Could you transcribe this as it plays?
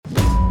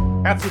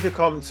Herzlich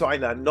willkommen zu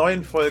einer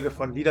neuen Folge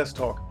von Leaders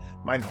Talk.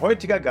 Mein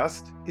heutiger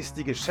Gast ist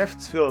die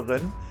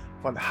Geschäftsführerin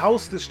von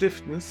Haus des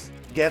Stiftens,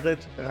 Gerit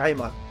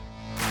Reimann.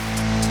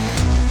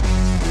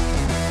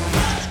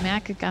 Ich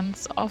merke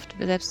ganz oft,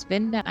 selbst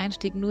wenn der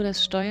Einstieg nur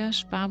das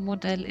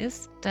Steuersparmodell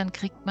ist, dann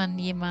kriegt man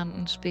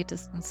jemanden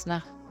spätestens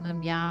nach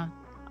einem Jahr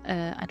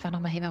einfach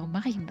nochmal, hey, warum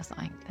mache ich denn das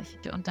eigentlich?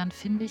 Und dann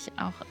finde ich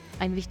auch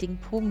einen wichtigen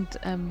Punkt,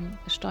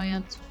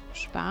 Steuern zu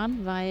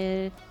sparen,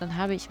 weil dann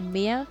habe ich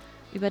mehr,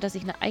 über das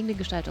ich eine eigene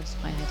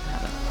Gestaltungsfreiheit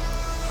habe.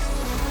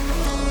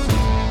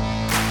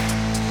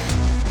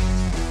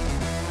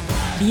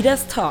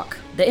 Leaders Talk,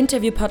 the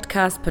interview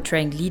podcast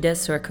portraying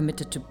leaders who are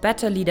committed to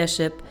better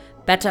leadership,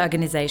 better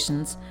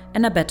organizations,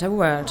 and a better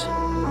world.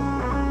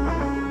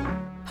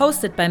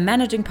 Hosted by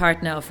Managing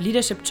Partner of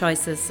Leadership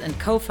Choices and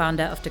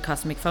co-founder of the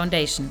Cosmic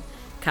Foundation,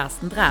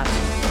 Carsten Drath.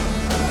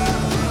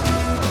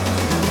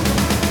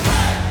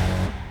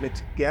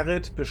 Mit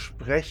Gerit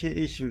bespreche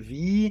ich,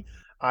 wie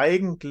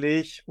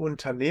eigentlich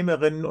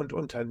Unternehmerinnen und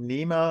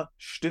Unternehmer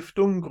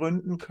Stiftungen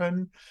gründen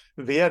können,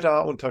 wer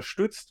da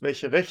unterstützt,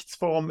 welche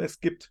Rechtsformen es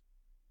gibt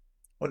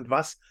und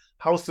was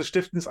Haus des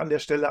Stiftens an der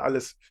Stelle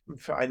alles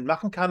für einen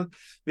machen kann.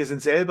 Wir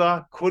sind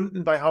selber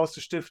Kunden bei Haus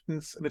des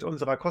Stiftens mit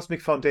unserer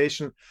Cosmic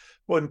Foundation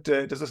und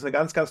das ist eine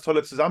ganz, ganz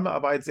tolle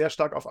Zusammenarbeit, sehr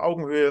stark auf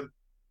Augenhöhe.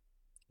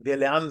 Wir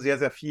lernen sehr,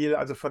 sehr viel.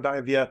 Also von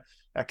daher, wir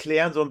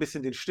erklären so ein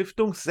bisschen den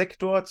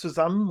Stiftungssektor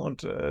zusammen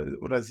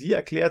oder sie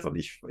erklärt es und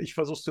ich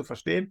versuche es zu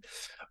verstehen.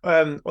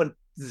 Und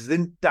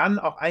sind dann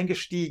auch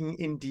eingestiegen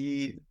in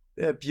die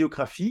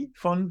Biografie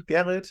von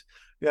Gerit,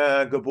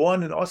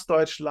 geboren in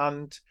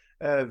Ostdeutschland,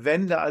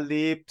 Wende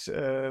erlebt,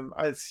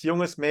 als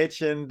junges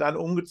Mädchen, dann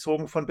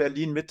umgezogen von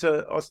Berlin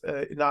Mitte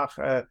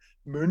nach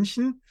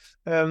München.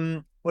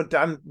 Und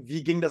dann,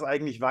 wie ging das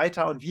eigentlich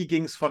weiter und wie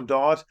ging es von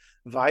dort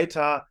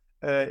weiter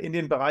in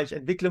den Bereich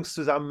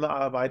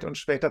Entwicklungszusammenarbeit und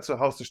später zu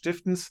Haus des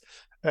Stiftens.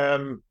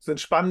 Sind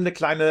spannende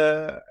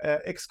kleine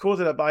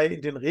Exkurse dabei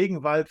in den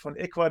Regenwald von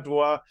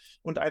Ecuador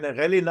und eine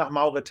Rallye nach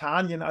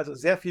Mauretanien. Also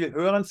sehr viel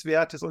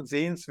Hörenswertes und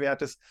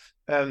Sehenswertes.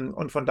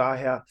 Und von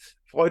daher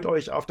freut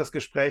euch auf das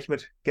Gespräch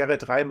mit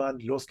Gerit Reimann.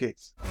 Los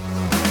geht's.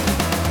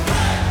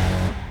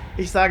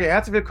 Ich sage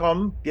herzlich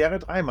willkommen,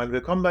 Gerit Reimann.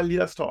 Willkommen bei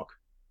Leaders Talk.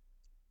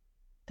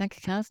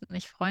 Danke, Carsten,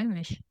 ich freue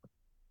mich.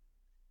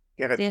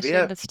 Gerit, Sehr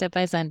schön, dass ich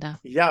dabei sein darf.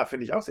 Ja,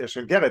 finde ich auch sehr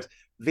schön. Gerit,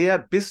 wer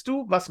bist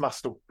du? Was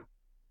machst du?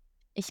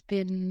 Ich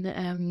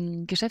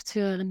bin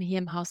Geschäftsführerin hier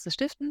im Haus des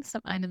Stiftens,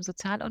 einem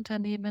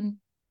Sozialunternehmen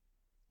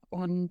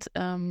und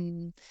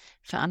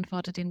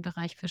verantworte den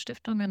Bereich für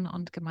Stiftungen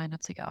und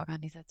gemeinnützige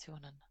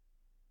Organisationen.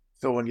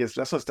 So, und jetzt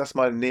lass uns das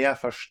mal näher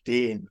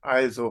verstehen.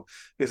 Also,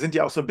 wir sind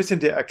ja auch so ein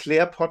bisschen der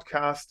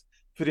Erklär-Podcast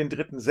für den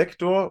dritten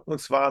Sektor, und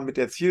zwar mit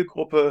der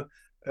Zielgruppe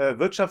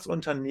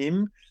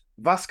Wirtschaftsunternehmen.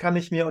 Was kann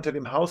ich mir unter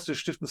dem Haus des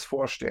Stiftens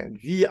vorstellen?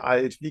 Wie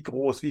alt, wie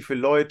groß, wie viele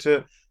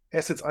Leute,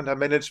 Assets under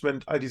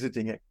Management, all diese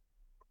Dinge.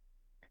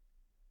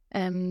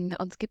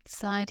 Uns gibt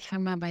es ich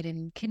fange mal bei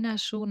den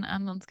Kinderschuhen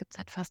an, uns gibt es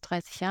seit fast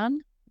 30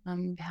 Jahren.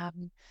 Wir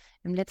haben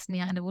im letzten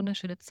Jahr eine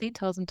wunderschöne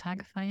 10.000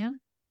 Tage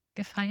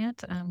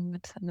gefeiert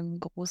mit einem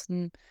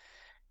großen,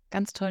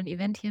 ganz tollen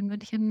Event hier in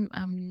München.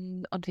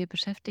 Und wir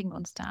beschäftigen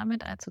uns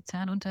damit als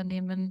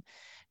Sozialunternehmen,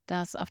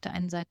 dass auf der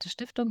einen Seite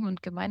Stiftungen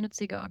und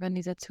gemeinnützige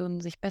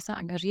Organisationen sich besser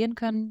engagieren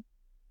können,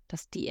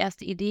 dass die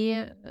erste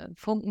Idee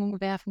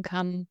Funken werfen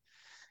kann,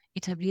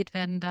 etabliert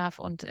werden darf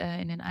und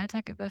in den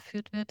Alltag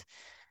überführt wird.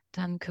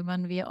 Dann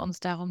kümmern wir uns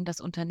darum, dass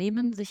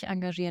Unternehmen sich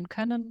engagieren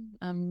können,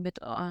 mit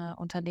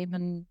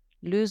Unternehmen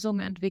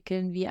Lösungen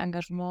entwickeln, wie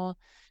Engagement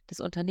des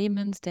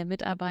Unternehmens, der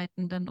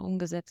Mitarbeitenden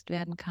umgesetzt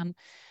werden kann.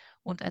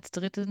 Und als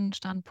dritten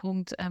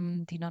Standpunkt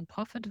die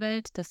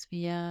Non-Profit-Welt, dass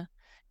wir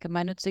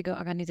gemeinnützige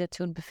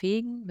Organisationen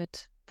befähigen,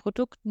 mit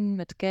Produkten,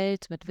 mit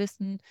Geld, mit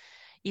Wissen,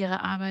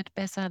 ihre Arbeit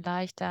besser,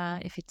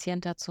 leichter,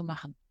 effizienter zu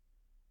machen.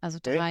 Also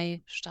Okay?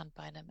 3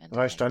 Standbeine im 3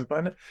 Endeffekt.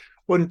 Standbeine.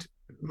 Und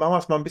machen wir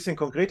es mal ein bisschen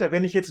konkreter.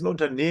 Wenn ich jetzt ein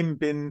Unternehmen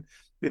bin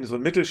so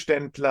ein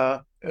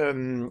Mittelständler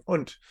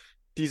und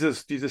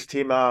dieses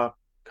Thema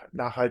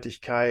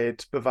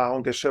Nachhaltigkeit,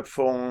 Bewahrung der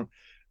Schöpfung,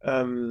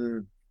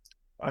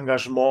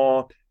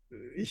 Engagement,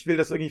 ich will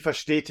das irgendwie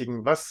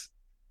verstetigen.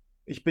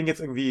 Ich bin jetzt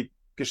irgendwie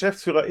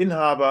Geschäftsführer,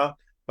 Inhaber.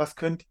 Was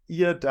könnt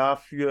ihr da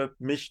für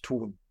mich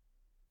tun?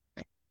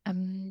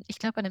 Ich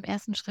glaube, bei dem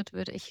ersten Schritt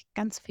würde ich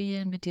ganz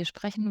viel mit dir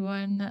sprechen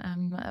wollen,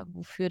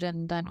 wofür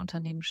denn dein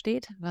Unternehmen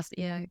steht, was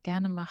ihr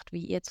gerne macht,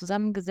 wie ihr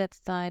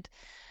zusammengesetzt seid.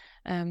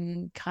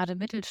 Gerade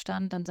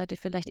Mittelstand, dann seid ihr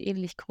vielleicht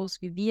ähnlich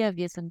groß wie wir.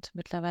 Wir sind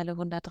mittlerweile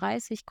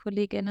 130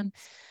 Kolleginnen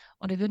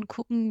und wir würden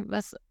gucken,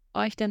 was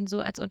euch denn so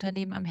als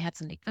Unternehmen am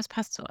Herzen liegt. Was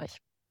passt zu euch?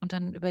 Und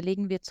dann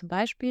überlegen wir zum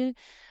Beispiel,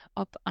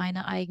 ob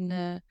eine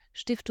eigene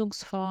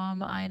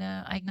Stiftungsform,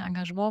 eine eigene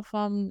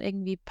Engagementform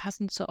irgendwie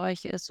passend zu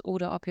euch ist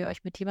oder ob ihr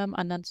euch mit jemandem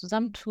anderen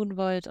zusammentun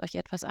wollt, euch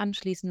etwas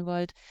anschließen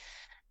wollt,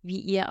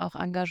 wie ihr auch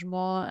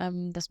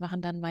Engagement, das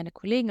machen dann meine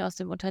Kollegen aus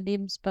dem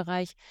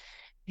Unternehmensbereich,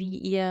 wie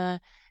ihr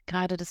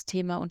gerade das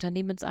Thema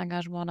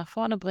Unternehmensengagement nach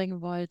vorne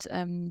bringen wollt,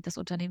 das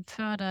Unternehmen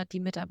fördert, die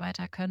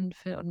Mitarbeiter können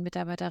und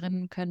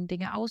Mitarbeiterinnen können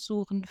Dinge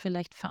aussuchen,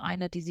 vielleicht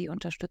Vereine, die sie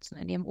unterstützen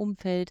in ihrem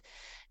Umfeld.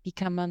 Wie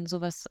kann man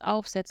sowas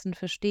aufsetzen,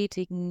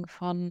 verstetigen,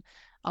 von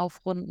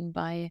Aufrunden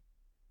bei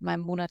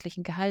meinem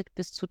monatlichen Gehalt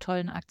bis zu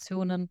tollen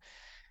Aktionen,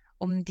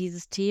 um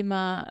dieses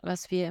Thema,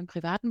 was wir im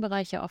privaten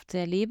Bereich ja oft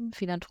sehr erleben,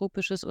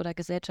 philanthropisches oder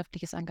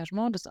gesellschaftliches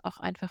Engagement, das auch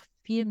einfach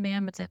viel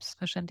mehr mit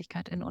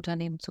Selbstverständlichkeit in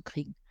Unternehmen zu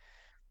kriegen.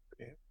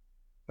 Okay,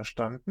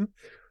 verstanden.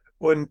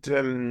 Und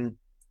wenn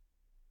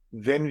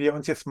wir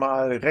uns jetzt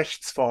mal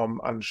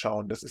Rechtsformen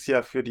anschauen, das ist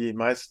ja für die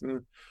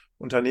meisten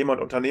Unternehmer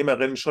und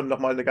Unternehmerinnen schon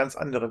nochmal eine ganz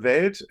andere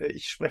Welt.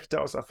 Ich spreche da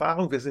aus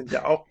Erfahrung. Wir sind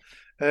ja auch,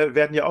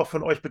 werden ja auch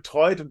von euch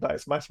betreut und da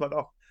ist manchmal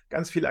auch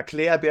ganz viel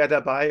Erklärbär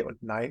dabei.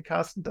 Und nein,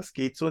 Carsten, das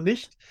geht so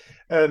nicht.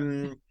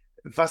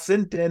 Was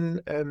sind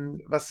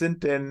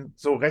denn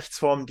so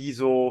Rechtsformen, die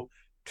so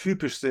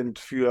typisch sind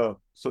für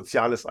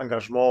soziales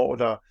Engagement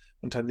oder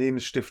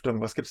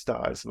Unternehmensstiftung? Was gibt es da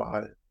als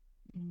Wahl?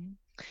 Mhm.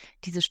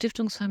 Diese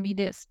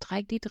Stiftungsfamilie ist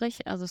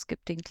dreigliedrig. Also es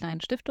gibt den kleinen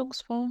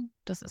Stiftungsfonds.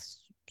 Das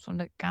ist so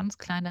eine ganz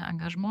kleine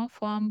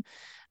Engagementform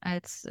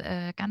als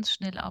ganz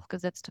schnell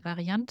aufgesetzte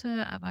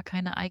Variante, aber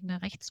keine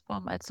eigene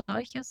Rechtsform als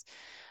solches.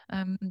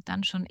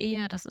 Dann schon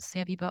eher, das ist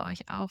ja wie bei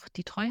euch auch,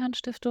 die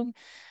Treuhandstiftung,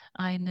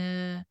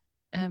 eine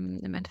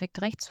im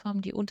Endeffekt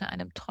Rechtsform, die unter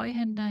einem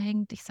Treuhänder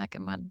hängt. Ich sage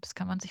immer, das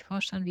kann man sich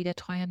vorstellen, wie der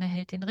Treuhänder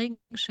hält den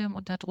Regenschirm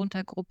und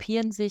darunter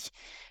gruppieren sich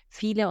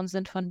viele und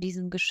sind von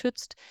diesem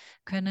geschützt,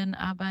 können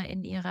aber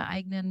in ihrer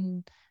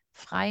eigenen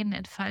freien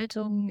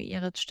Entfaltung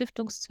ihre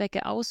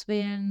Stiftungszwecke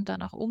auswählen,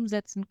 dann auch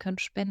umsetzen, können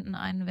Spenden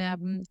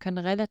einwerben, können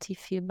relativ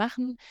viel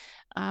machen,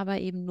 aber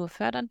eben nur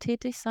fördernd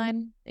tätig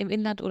sein, im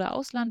Inland oder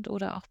Ausland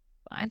oder auch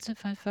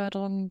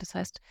Einzelfallförderung, das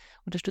heißt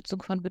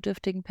Unterstützung von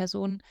bedürftigen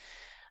Personen.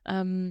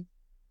 Ähm,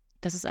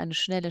 Das ist eine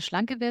schnelle,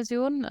 schlanke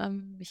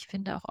Version. Ich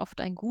finde auch oft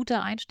ein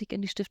guter Einstieg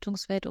in die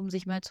Stiftungswelt, um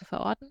sich mal zu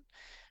verorten,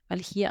 weil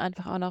ich hier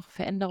einfach auch noch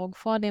Veränderungen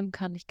vornehmen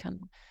kann. Ich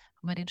kann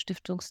auch mal den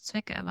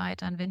Stiftungszweck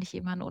erweitern, wenn ich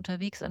jemanden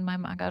unterwegs in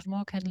meinem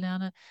Engagement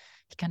kennenlerne.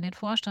 Ich kann den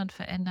Vorstand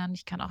verändern.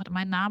 Ich kann auch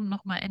meinen Namen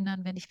nochmal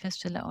ändern, wenn ich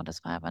feststelle, oh,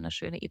 das war aber eine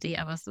schöne Idee,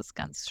 aber es ist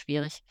ganz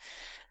schwierig.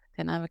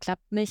 Der Name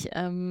klappt nicht.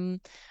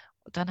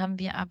 Dann haben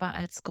wir aber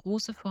als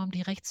große Form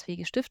die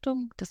rechtsfähige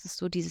Stiftung. Das ist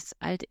so dieses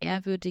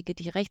altehrwürdige,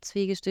 die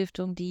rechtsfähige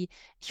Stiftung, die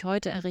ich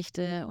heute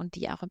errichte und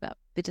die auch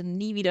bitte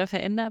nie wieder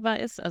veränderbar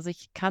ist. Also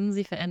ich kann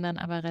sie verändern,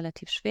 aber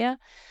relativ schwer.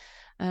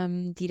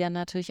 Die dann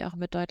natürlich auch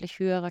mit deutlich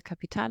höherer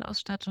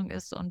Kapitalausstattung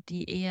ist und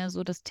die eher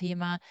so das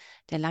Thema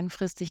der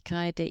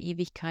Langfristigkeit, der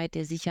Ewigkeit,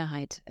 der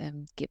Sicherheit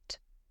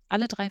gibt.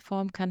 Alle drei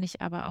Formen kann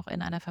ich aber auch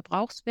in einer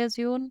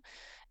Verbrauchsversion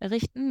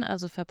richten.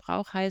 Also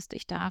Verbrauch heißt,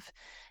 ich darf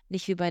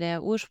nicht wie bei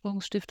der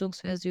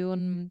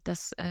Ursprungsstiftungsversion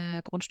das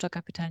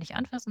Grundstockkapital nicht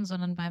anfassen,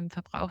 sondern beim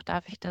Verbrauch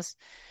darf ich das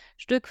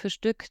Stück für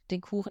Stück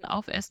den Kuchen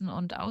aufessen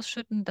und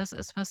ausschütten. Das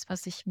ist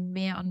was sich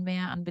mehr und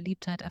mehr an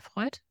Beliebtheit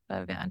erfreut,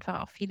 weil wir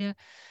einfach auch viele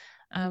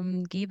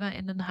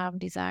GeberInnen haben,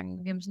 die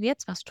sagen, wir müssen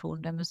jetzt was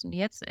tun, wir müssen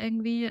jetzt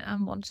irgendwie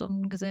uns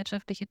um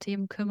gesellschaftliche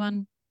Themen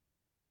kümmern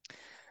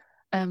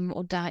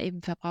und da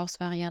eben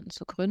Verbrauchsvarianten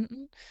zu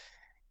gründen.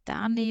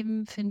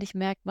 Daneben, finde ich,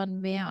 merkt man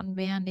mehr und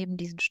mehr neben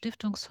diesen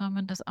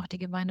Stiftungsformen, dass auch die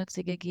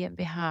gemeinnützige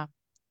GmbH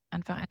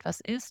einfach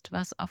etwas ist,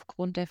 was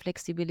aufgrund der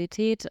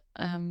Flexibilität,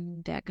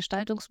 der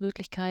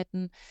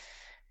Gestaltungsmöglichkeiten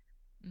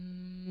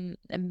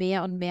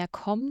mehr und mehr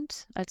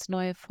kommt als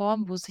neue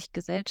Form, wo sich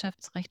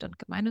Gesellschaftsrecht und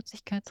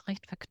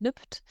Gemeinnützigkeitsrecht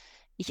verknüpft.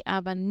 Ich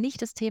aber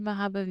nicht das Thema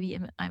habe wie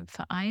in einem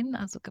Verein,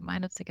 also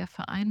gemeinnütziger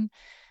Verein,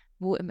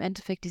 wo im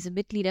Endeffekt diese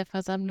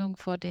Mitgliederversammlung,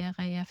 vor der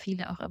ja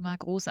viele auch immer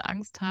große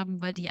Angst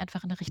haben, weil die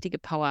einfach eine richtige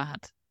Power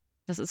hat.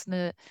 Das ist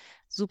eine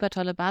super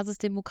tolle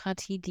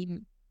Basisdemokratie,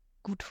 die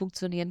gut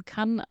funktionieren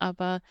kann,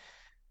 aber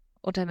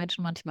unter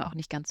Menschen manchmal auch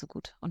nicht ganz so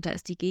gut. Und da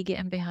ist die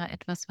GmbH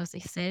etwas, was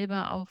ich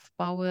selber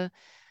aufbaue,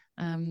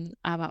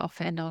 aber auch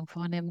Veränderungen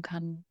vornehmen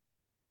kann.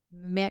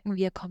 Merken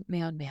wir, kommt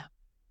mehr und mehr.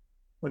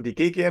 Und die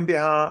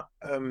GmbH,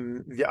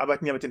 wir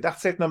arbeiten ja mit den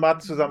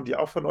Dachzeltnomaden zusammen, Mhm. die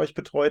auch von euch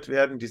betreut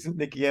werden. Die sind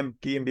eine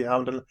GmbH.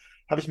 Und dann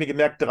habe ich mir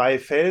gemerkt, drei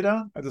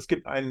Felder. Also es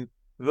gibt einen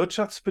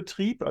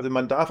Wirtschaftsbetrieb. Also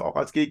man darf auch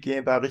als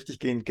GmbH richtig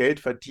gehend Geld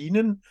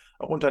verdienen,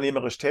 auch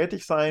unternehmerisch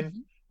tätig sein.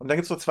 Mhm. Und dann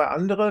gibt es so zwei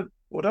andere,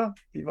 oder?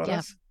 Wie war Ja,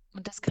 das?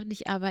 und das kann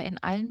ich aber in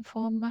allen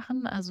Formen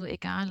machen. Also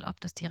egal, ob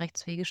das die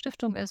rechtsfähige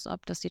Stiftung ist,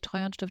 ob das die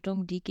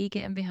Treuhandstiftung, die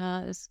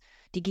GmbH ist.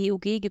 Die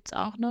GUG gibt es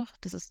auch noch.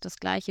 Das ist das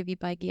gleiche wie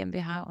bei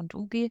GmbH und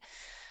UG.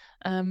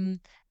 Ähm,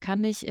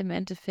 Kann ich im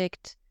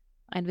Endeffekt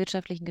einen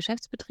wirtschaftlichen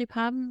Geschäftsbetrieb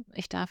haben.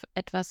 Ich darf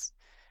etwas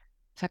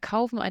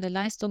verkaufen, eine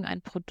Leistung,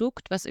 ein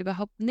Produkt, was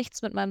überhaupt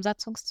nichts mit meinem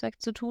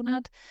Satzungszweck zu tun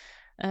hat.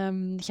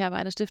 Ich habe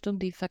eine Stiftung,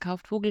 die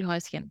verkauft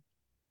Vogelhäuschen.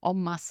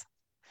 En masse.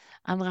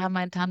 Andere haben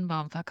einen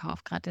Tannenbaum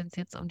verkauft, gerade wenn es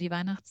jetzt um die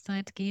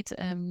Weihnachtszeit geht.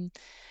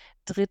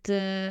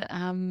 Dritte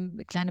haben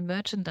kleine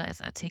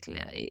Merchandise-Artikel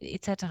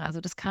etc.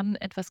 Also das kann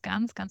etwas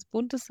ganz, ganz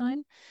Buntes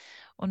sein.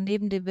 Und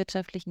neben dem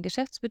wirtschaftlichen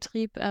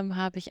Geschäftsbetrieb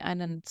habe ich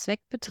einen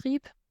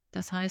Zweckbetrieb.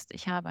 Das heißt,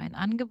 ich habe ein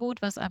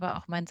Angebot, was aber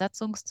auch mein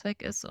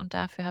Satzungszweck ist und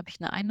dafür habe ich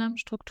eine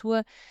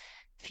Einnahmenstruktur.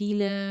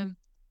 Viele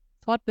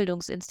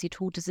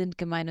Fortbildungsinstitute sind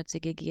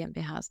gemeinnützige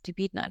GmbHs. Die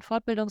bieten ein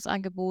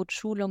Fortbildungsangebot,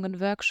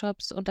 Schulungen,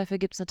 Workshops und dafür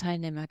gibt es eine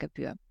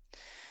Teilnehmergebühr.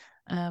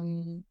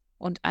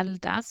 Und all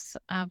das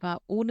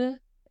aber ohne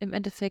im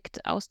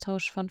Endeffekt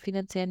Austausch von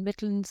finanziellen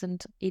Mitteln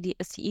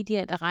ist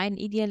die rein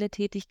ideelle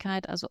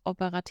Tätigkeit, also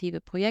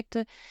operative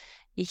Projekte.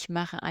 Ich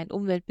mache ein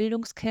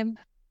Umweltbildungscamp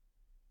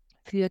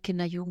für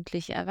Kinder,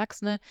 Jugendliche,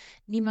 Erwachsene.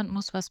 Niemand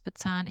muss was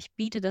bezahlen. Ich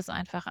biete das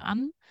einfach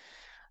an.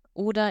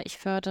 Oder ich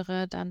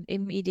fördere dann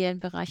im ideellen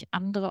Bereich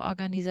andere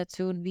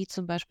Organisationen, wie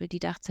zum Beispiel die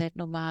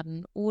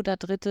Dachzeltnomaden oder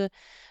Dritte,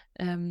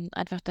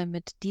 einfach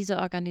damit diese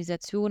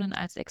Organisationen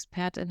als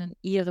ExpertInnen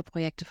ihre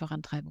Projekte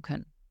vorantreiben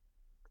können.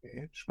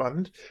 Okay,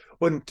 spannend.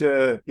 Und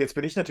jetzt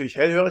bin ich natürlich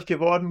hellhörig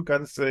geworden,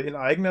 ganz in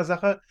eigener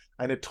Sache.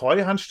 Eine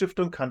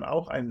Treuhandstiftung kann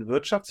auch einen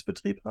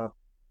Wirtschaftsbetrieb haben.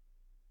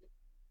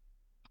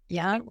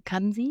 Ja,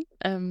 kann sie.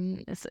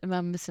 Ist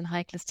immer ein bisschen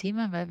heikles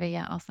Thema, weil wir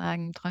ja auch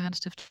sagen,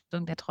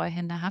 Treuhandstiftung, der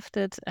Treuhänder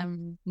haftet,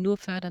 nur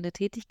fördernde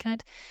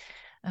Tätigkeit.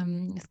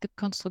 Es gibt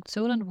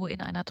Konstruktionen, wo in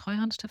einer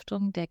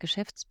Treuhandstiftung der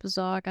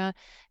Geschäftsbesorger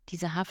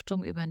diese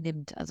Haftung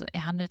übernimmt. Also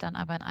er handelt dann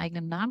aber in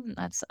eigenem Namen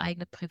als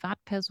eigene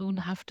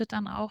Privatperson, haftet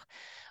dann auch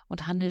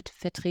und handelt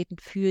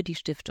vertretend für die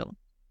Stiftung.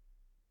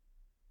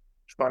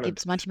 Gibt Spannend.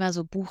 es manchmal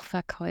so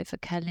Buchverkäufe,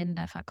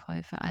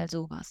 Kalenderverkäufe, all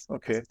sowas,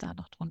 Okay, was da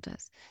noch drunter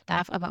ist.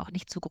 Darf aber auch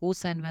nicht zu groß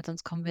sein, weil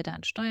sonst kommen wir da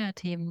an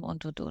Steuerthemen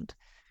und.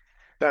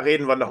 da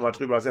reden wir nochmal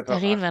drüber, Da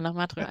reden separat. wir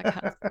nochmal drüber,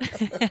 Carsten.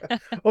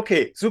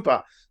 Okay,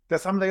 super.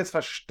 Das haben wir jetzt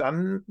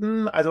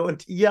verstanden. Also,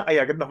 und ihr,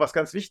 ja, gibt noch was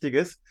ganz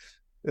Wichtiges.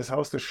 Das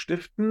Haus des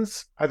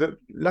Stiftens. Also,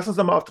 lass uns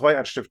nochmal auf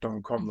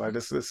Treuhandstiftungen kommen, weil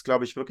das ist,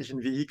 glaube ich, wirklich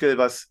ein Vehikel,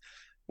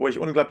 wo ich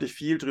unglaublich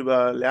viel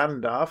drüber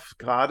lernen darf,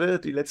 gerade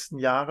die letzten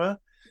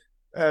Jahre.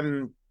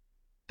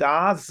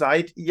 Da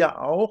seid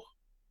ihr auch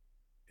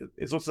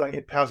sozusagen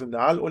in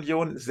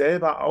Personalunion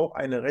selber auch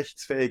eine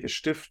rechtsfähige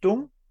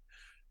Stiftung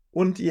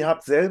und ihr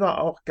habt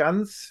selber auch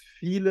ganz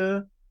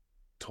viele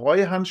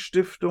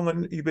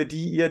Treuhandstiftungen, über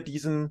die ihr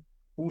diesen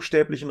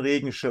buchstäblichen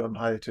Regenschirm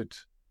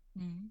haltet.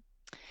 Mhm.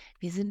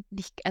 Wir sind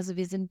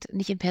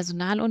nicht in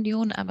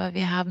Personalunion, aber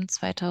wir haben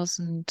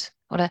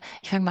oder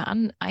ich fange mal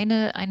an,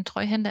 einen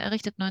Treuhänder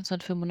errichtet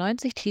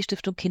 1995, die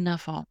Stiftung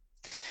Kinderfonds.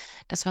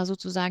 Das war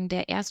sozusagen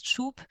der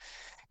Erstschub,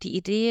 die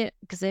Idee,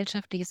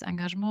 gesellschaftliches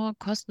Engagement,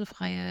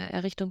 kostenfreie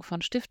Errichtung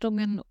von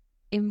Stiftungen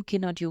im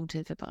Kinder- und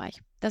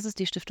Jugendhilfebereich. Das ist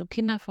die Stiftung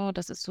Kinderfonds,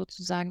 das ist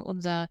sozusagen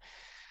so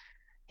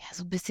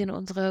ein bisschen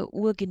unsere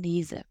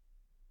Urgenese.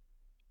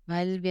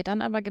 Weil wir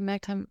dann aber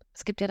gemerkt haben,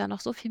 es gibt ja da noch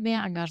so viel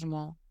mehr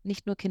Engagement.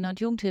 Nicht nur Kinder- und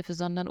Jugendhilfe,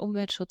 sondern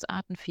Umweltschutz,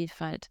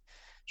 Artenvielfalt,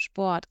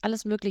 Sport,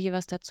 alles Mögliche,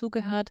 was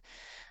dazugehört,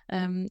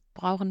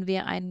 brauchen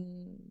wir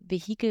ein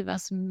Vehikel,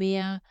 was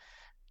mehr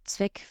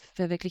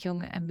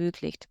Zweckverwirklichung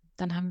ermöglicht.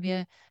 Dann haben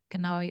wir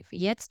genau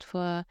jetzt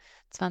vor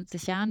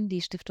 20 Jahren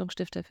die Stiftung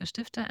Stifter für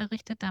Stifter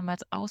errichtet,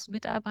 damals aus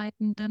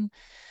Mitarbeitenden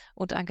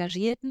und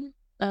Engagierten.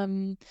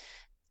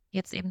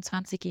 Jetzt eben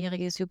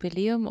 20-jähriges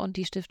Jubiläum und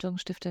die Stiftung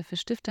Stifter für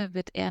Stifter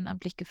wird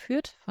ehrenamtlich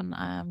geführt von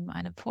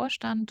einem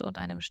Vorstand und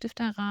einem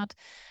Stifterrat.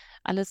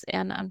 Alles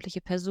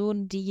ehrenamtliche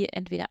Personen, die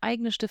entweder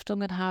eigene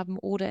Stiftungen haben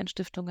oder in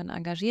Stiftungen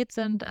engagiert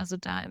sind, also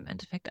da im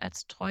Endeffekt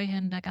als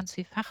Treuhänder ganz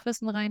viel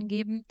Fachwissen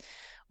reingeben.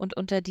 Und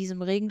unter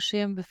diesem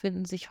Regenschirm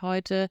befinden sich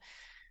heute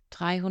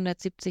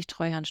 370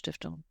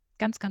 Treuhandstiftungen.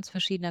 Ganz, ganz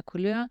verschiedener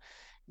Couleur.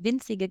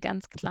 Winzige,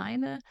 ganz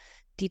kleine,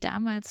 die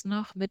damals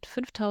noch mit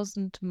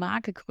 5.000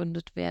 Mark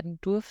gegründet werden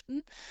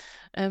durften.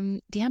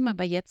 Die haben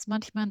aber jetzt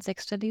manchmal ein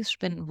sechsstelliges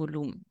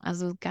Spendenvolumen.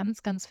 Also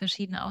ganz, ganz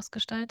verschieden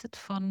ausgestaltet,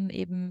 von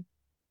eben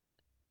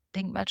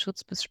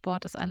Denkmalschutz bis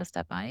Sport ist alles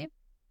dabei.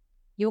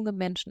 Junge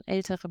Menschen,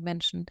 ältere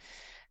Menschen,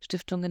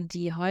 Stiftungen,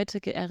 die heute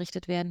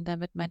errichtet werden,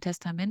 damit mein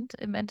Testament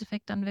im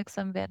Endeffekt dann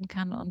wirksam werden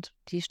kann und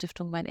die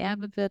Stiftung mein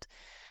Erbe wird,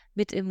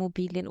 mit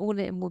Immobilien,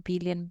 ohne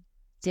Immobilien,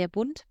 sehr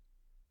bunt.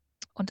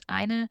 Und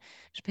eine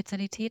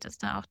Spezialität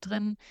ist da auch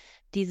drin,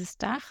 dieses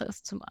Dach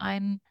ist zum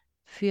einen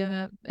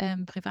für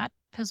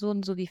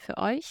Privatpersonen sowie für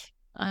euch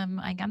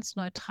ein ganz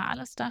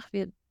neutrales Dach.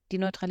 Die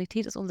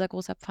Neutralität ist unser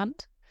großer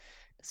Pfand.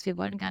 Wir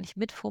wollen gar nicht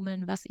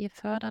mitfummeln, was ihr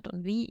fördert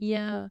und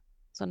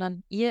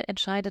sondern ihr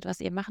entscheidet,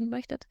 was ihr machen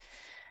möchtet.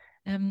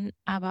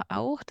 Aber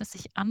auch, dass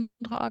sich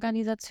andere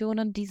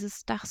Organisationen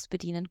dieses Dachs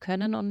bedienen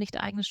können und nicht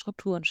eigene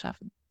Strukturen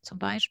schaffen. Zum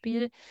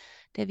Beispiel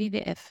der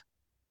WWF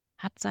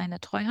hat seine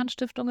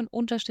Treuhandstiftungen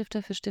unter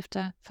Stifter für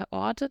Stifter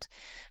verortet,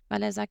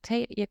 weil er sagt,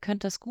 hey, ihr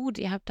könnt das gut,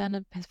 ihr habt da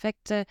eine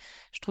perfekte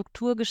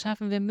Struktur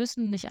geschaffen, wir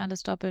müssen nicht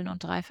alles doppeln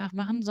und dreifach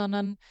machen,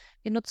 sondern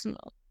wir nutzen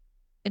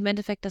im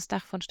Endeffekt das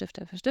Dach von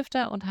Stifter für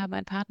Stifter und haben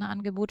ein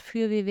Partnerangebot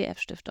für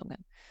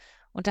WWF-Stiftungen.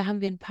 Und da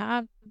haben wir ein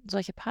paar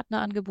solche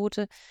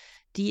Partnerangebote,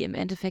 die im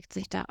Endeffekt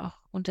sich da auch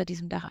unter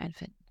diesem Dach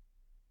einfinden.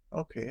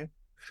 Okay.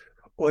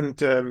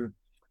 Und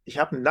ich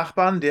habe einen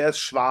Nachbarn, der ist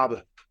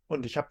Schwabe.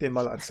 Und ich habe dem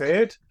mal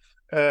erzählt,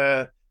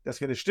 dass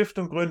wir eine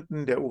Stiftung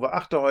gründen, der Uwe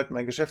Achterholt,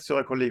 mein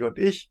Geschäftsführerkollege und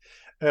ich.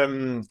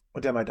 Und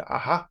der meinte,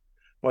 aha,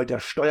 wollt ihr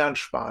Steuern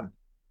sparen?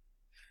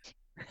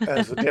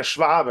 Also der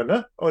Schwabe,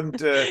 ne?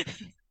 Und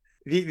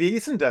wie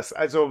ist denn das?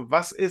 Also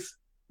was ist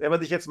wenn man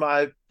sich jetzt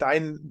mal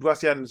du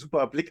hast ja einen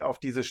super Blick auf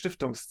diese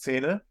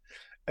Stiftungsszene,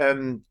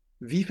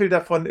 wie viel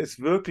davon ist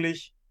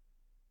wirklich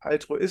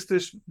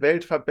altruistisch,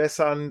 Welt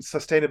verbessern,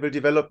 Sustainable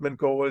Development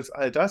Goals,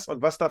 all das,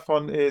 und was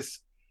davon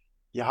ist,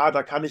 ja,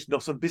 da kann ich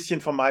noch so ein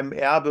bisschen von meinem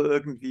Erbe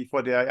irgendwie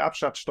vor der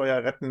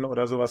Erbschaftssteuer retten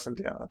oder sowas in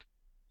der Art.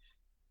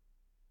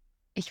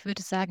 Ich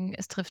würde sagen,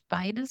 es trifft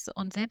beides.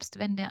 Und selbst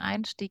wenn der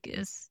Einstieg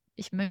ist,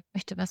 ich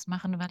möchte was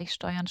machen, weil ich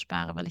Steuern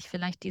spare, weil ich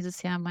vielleicht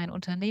dieses Jahr mein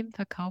Unternehmen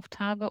verkauft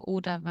habe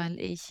oder weil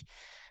ich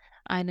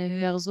eine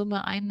höhere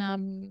Summe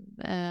Einnahmen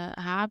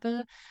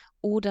habe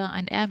oder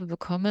ein Erbe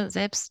bekomme.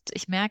 Selbst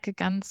ich merke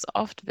ganz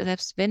oft,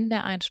 selbst wenn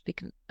der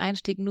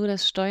Einstieg nur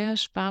das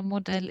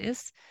Steuersparmodell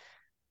ist,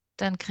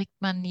 dann kriegt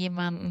man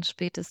jemanden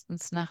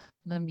spätestens nach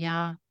einem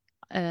Jahr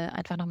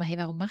einfach nochmal, hey,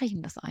 warum mache ich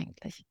denn das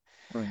eigentlich?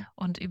 Mhm.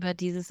 Und über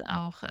dieses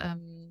auch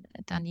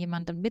dann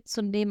jemanden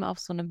mitzunehmen, auf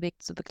so einem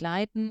Weg zu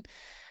begleiten,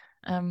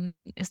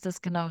 ist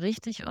das genau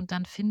richtig. Und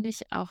dann finde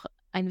ich auch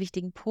einen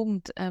wichtigen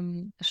Punkt,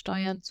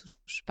 Steuern zu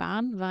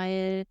sparen,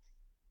 weil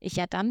ich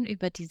ja dann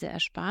über diese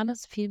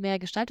Ersparnis viel mehr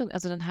Gestaltung,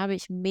 also dann habe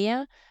ich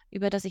mehr,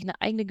 über das ich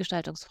eine eigene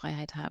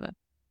Gestaltungsfreiheit habe.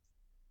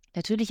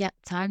 Natürlich ja,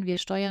 zahlen wir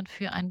Steuern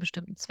für einen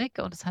bestimmten Zweck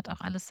und es hat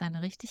auch alles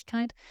seine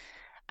Richtigkeit,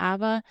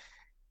 aber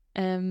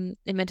im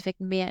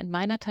Endeffekt mehr in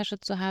meiner Tasche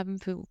zu haben,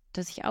 für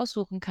dass ich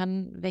aussuchen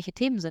kann, welche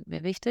Themen sind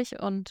mir wichtig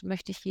und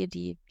möchte ich hier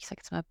die, ich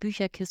sage jetzt mal,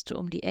 Bücherkiste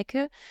um die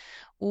Ecke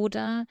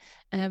oder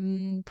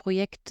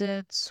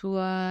Projekte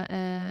zur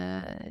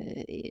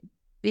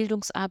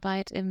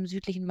Bildungsarbeit im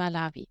südlichen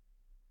Malawi.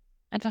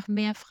 Einfach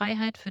mehr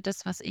Freiheit für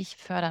das, was ich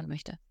fördern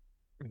möchte.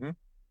 Mhm.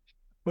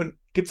 Und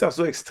gibt es auch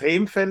so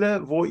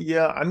Extremfälle, wo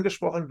ihr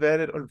angesprochen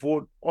werdet und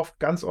wo oft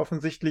ganz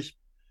offensichtlich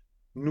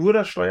nur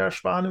das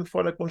Steuersparen im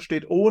Vordergrund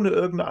steht, ohne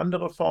irgendeine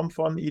andere Form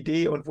von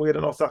Idee und wo ihr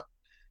dann auch sagt,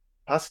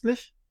 passt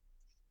nicht?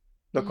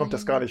 Da kommt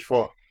das gar Mm, nicht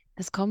vor.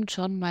 Das kommt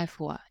schon mal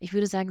vor. Ich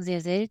würde sagen,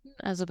 sehr selten.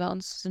 Also bei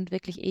uns sind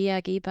wirklich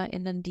eher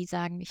GeberInnen, die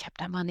sagen, ich habe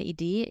da mal eine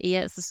Idee.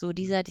 Eher ist es so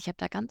die Seite, ich habe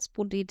da ganz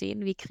bunte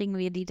Ideen. Wie kriegen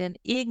wir die denn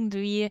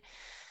irgendwie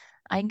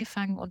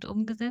eingefangen und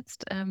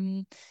umgesetzt?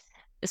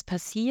 Es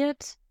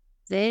passiert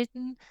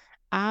selten,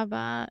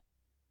 aber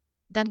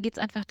dann geht es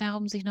einfach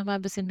darum, sich nochmal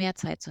ein bisschen mehr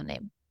Zeit zu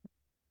nehmen.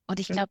 Und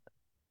ich Okay. glaube,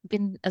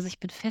 also ich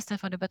bin fest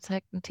davon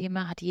überzeugt, ein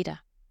Thema hat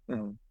jeder.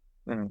 Mhm.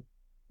 Mhm.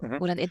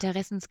 Mhm. Oder ein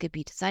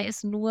Interessensgebiet. Sei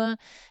es nur,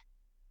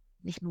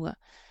 nicht nur,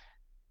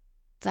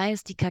 sei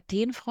es die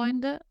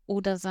Kakteenfreunde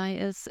oder sei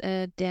es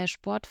der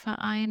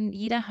Sportverein.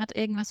 Jeder hat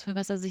irgendwas, für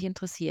was er sich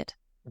interessiert.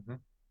 Mhm.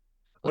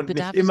 Und Und nicht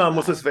Bedarf ist immer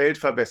muss es überall.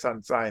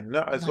 weltverbessernd sein. Ne?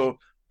 Nein, Also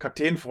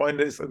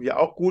Kakteen-Freunde ist irgendwie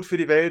auch gut für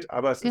die Welt,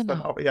 aber es ist dann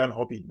genau, auch eher ein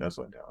Hobby, ne?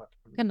 So in der Art.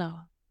 genau.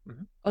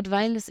 Mhm. Und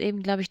weil es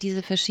eben, glaube ich,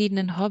 diese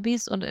verschiedenen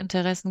Hobbys und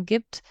Interessen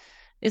gibt,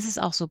 ist es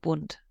auch so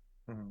bunt.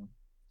 Mhm.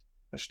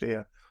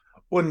 Verstehe.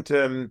 Und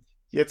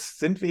jetzt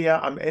sind wir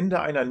ja am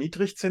Ende einer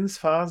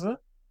Niedrigzinsphase.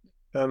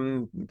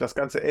 Das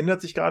Ganze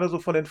ändert sich gerade so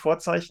von den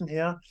Vorzeichen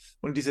her.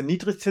 Und diese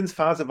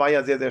Niedrigzinsphase war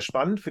ja sehr, sehr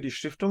spannend für die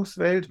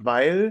Stiftungswelt,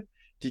 weil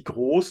die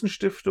großen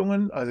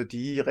Stiftungen, also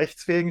die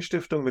rechtsfähigen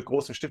Stiftungen mit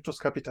großem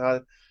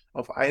Stiftungskapital,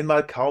 auf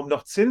einmal kaum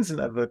noch Zinsen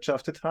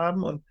erwirtschaftet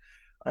haben. Und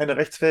eine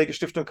rechtsfähige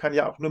Stiftung kann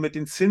ja auch nur mit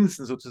den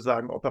Zinsen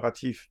sozusagen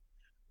operativ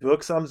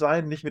wirksam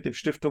sein, nicht mit dem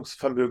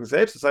Stiftungsvermögen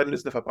selbst. Es sei denn,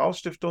 es ist eine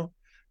Verbrauchsstiftung.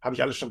 Habe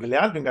ich alles schon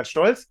gelernt, bin ganz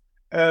stolz.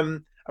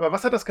 Aber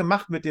was hat das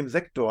gemacht mit dem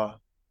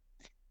Sektor?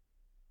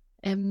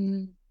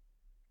 Ähm,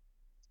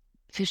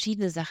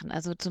 Verschiedene Sachen.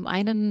 Also zum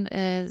einen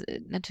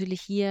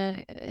natürlich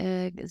hier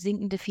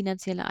sinkende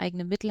finanzielle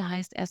eigene Mittel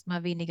heißt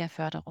erstmal weniger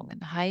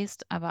Förderungen,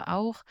 heißt aber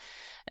auch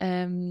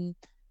ähm,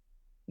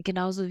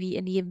 genauso wie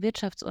in jedem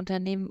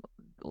Wirtschaftsunternehmen,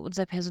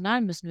 unser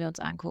Personal müssen wir uns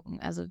angucken.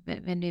 Also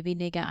wenn wir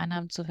weniger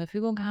Einnahmen zur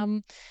Verfügung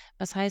haben,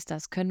 was heißt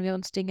das? Können wir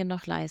uns Dinge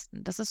noch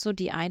leisten? Das ist so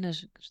die eine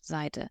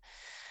Seite.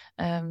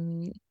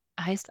 Ähm,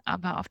 Heißt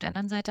aber auf der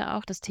anderen Seite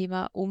auch das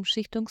Thema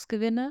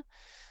Umschichtungsgewinne.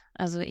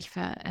 Also ich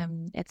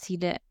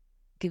erziele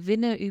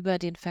Gewinne über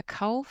den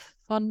Verkauf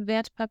von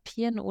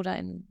Wertpapieren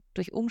oder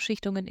durch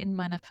Umschichtungen in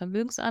meiner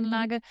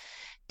Vermögensanlage.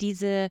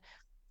 Diese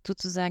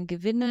sozusagen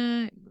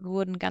Gewinne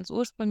wurden ganz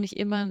ursprünglich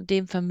immer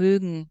dem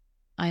Vermögen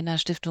einer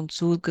Stiftung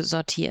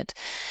zugesortiert.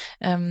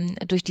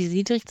 Durch die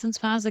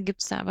Niedrigzinsphase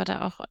gibt es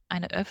da auch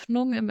eine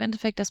Öffnung im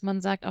Endeffekt, dass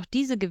man sagt, auch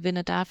diese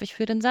Gewinne darf ich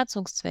für den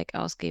Satzungszweck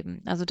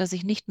ausgeben. Also dass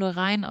ich nicht nur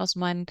rein aus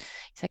meinen,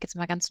 ich sage jetzt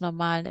mal ganz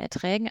normalen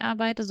Erträgen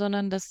arbeite,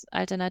 sondern dass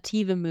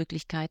alternative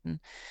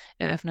Möglichkeiten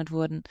eröffnet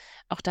wurden.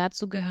 Auch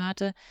dazu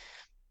gehörte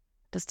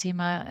das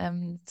Thema,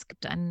 es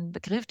gibt einen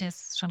Begriff, der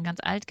ist schon ganz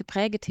alt,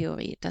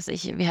 Geprägetheorie,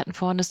 wir hatten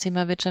vorhin das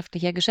Thema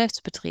wirtschaftlicher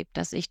Geschäftsbetrieb,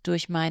 dass ich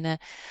durch meine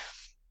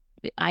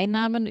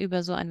Einnahmen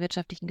über so einen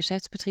wirtschaftlichen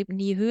Geschäftsbetrieb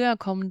nie höher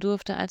kommen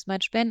durfte als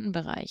mein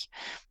Spendenbereich.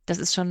 Das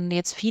ist schon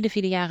jetzt viele,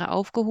 viele Jahre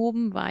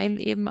aufgehoben,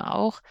 weil eben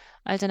auch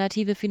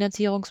alternative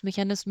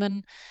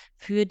Finanzierungsmechanismen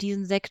für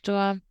diesen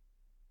Sektor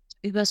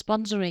über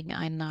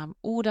Sponsoring-Einnahmen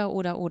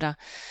oder.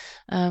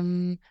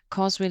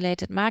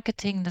 Course-related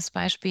Marketing, das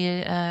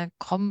Beispiel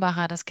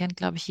Krombacher, das kennt,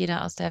 glaube ich,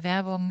 jeder aus der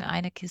Werbung.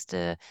 Eine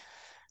Kiste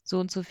so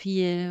und so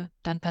viel,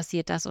 dann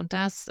passiert das. Und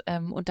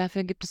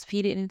dafür gibt es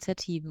viele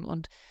Initiativen.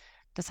 Und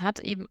das hat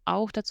eben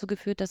auch dazu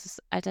geführt, dass es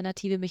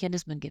alternative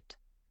Mechanismen gibt.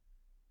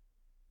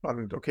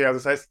 Spannend. Okay, also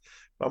das heißt,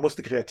 man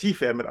musste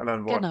kreativ werden mit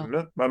anderen Worten, Genau,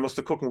 ne? Man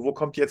musste gucken, wo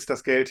kommt jetzt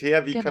das Geld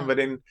her? Wie können genau, wir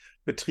den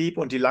Betrieb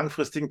und die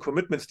langfristigen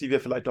Commitments, die wir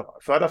vielleicht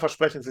auch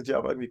Förderversprechen sind ja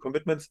auch irgendwie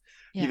Commitments,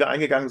 die ja, wir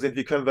eingegangen sind,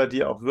 wie können wir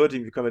die auch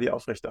würdigen, wie können wir die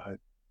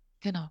aufrechterhalten?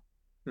 genau.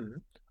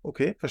 Mhm.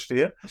 Okay,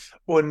 verstehe.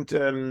 Und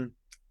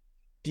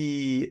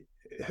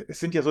es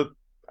sind ja so,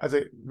 also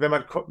wenn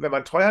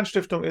man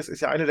Treuhandstiftung ist,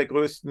 ist ja eine der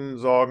größten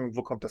Sorgen,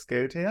 wo kommt das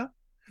Geld her?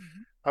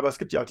 Mhm. Aber es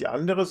gibt ja auch die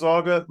andere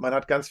Sorge, man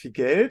hat ganz viel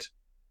Geld,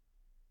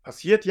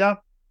 passiert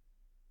ja,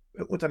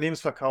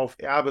 Unternehmensverkauf,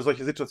 Erbe,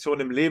 solche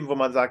Situationen im Leben, wo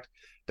man sagt,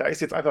 da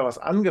ist jetzt einfach was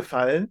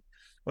angefallen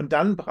und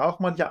dann braucht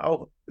man ja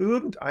auch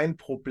irgendein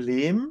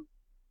Problem,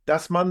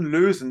 das man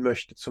lösen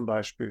möchte, zum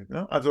Beispiel.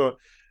 Ne? Also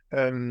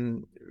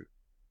ähm,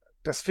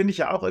 das finde ich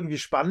ja auch irgendwie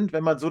spannend,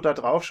 wenn man so da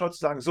drauf schaut, zu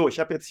sagen, so, ich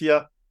habe jetzt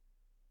hier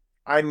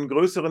einen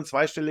größeren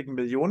zweistelligen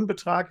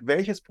Millionenbetrag.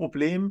 Welches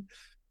Problem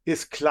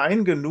ist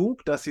klein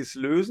genug, dass ich es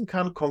lösen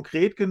kann,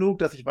 konkret genug,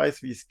 dass ich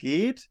weiß, wie es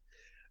geht,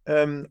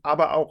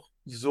 aber auch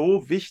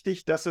so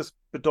wichtig, dass es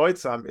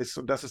bedeutsam ist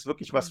und dass es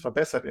wirklich was Mhm.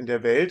 verbessert in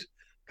der Welt.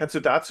 Kannst du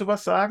dazu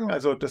was sagen?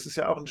 Also, das ist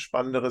ja auch ein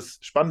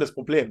spannendes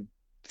Problem.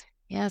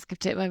 Ja, es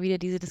gibt ja immer wieder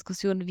diese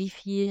Diskussion, wie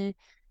viel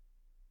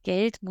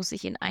Geld muss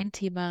ich in ein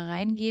Thema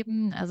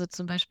reingeben. Also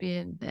zum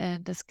Beispiel,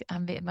 das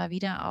haben wir immer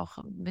wieder auch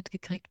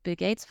mitgekriegt, Bill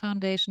Gates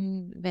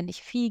Foundation. Wenn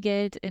ich viel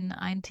Geld in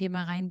ein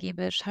Thema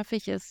reingebe, schaffe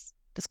ich es,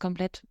 das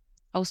komplett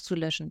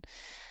auszulöschen.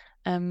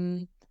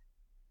 Ähm,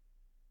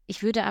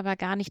 Ich würde aber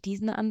gar nicht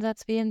diesen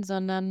Ansatz wählen,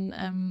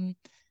 sondern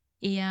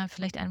eher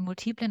vielleicht einen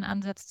multiplen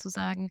Ansatz zu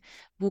sagen,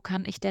 wo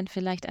kann ich denn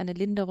vielleicht eine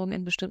Linderung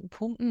in bestimmten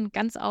Punkten?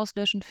 Ganz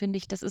auslöschen, finde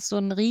ich, das ist so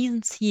ein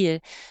Riesenziel.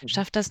 Mhm.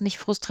 Schafft das nicht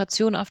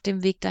Frustration auf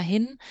dem Weg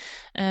dahin?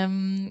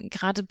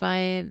 Gerade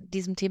bei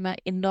diesem Thema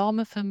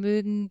enorme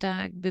Vermögen,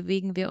 da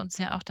bewegen wir uns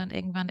ja auch dann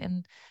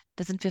irgendwann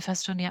da sind wir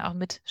fast schon ja auch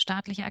mit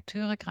staatliche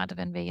Akteure, gerade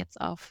wenn wir jetzt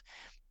auf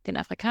den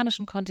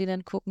afrikanischen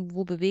Kontinent gucken,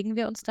 wo bewegen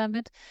wir uns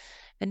damit?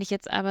 Wenn ich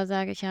jetzt aber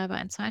sage, ich habe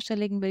einen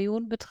zweistelligen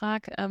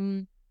Millionenbetrag,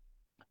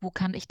 wo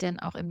kann ich denn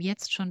auch im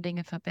Jetzt schon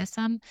Dinge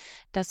verbessern,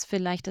 dass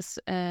vielleicht das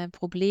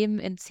Problem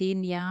in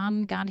 10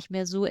 Jahren gar nicht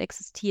mehr so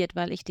existiert,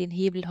 weil ich den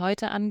Hebel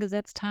heute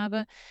angesetzt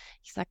habe.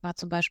 Ich sage mal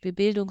zum Beispiel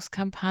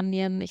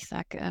Bildungskampagnen, ich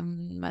sage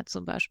mal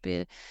zum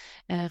Beispiel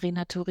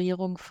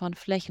Renaturierung von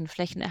Flächen,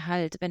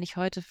 Flächenerhalt. Wenn ich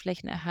heute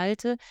Flächen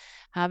erhalte,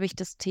 habe ich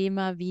das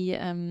Thema wie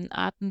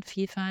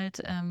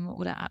Artenvielfalt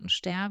oder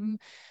Artensterben.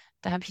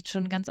 Da habe ich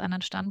schon einen ganz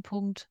anderen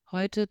Standpunkt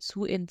heute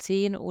zu in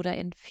 10 oder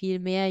in viel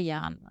mehr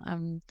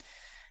Jahren.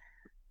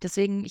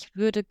 Deswegen, ich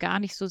würde gar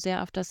nicht so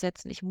sehr auf das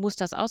setzen, ich muss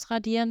das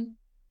ausradieren.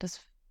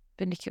 Das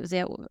finde ich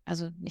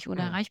also nicht Mhm.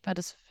 unerreichbar,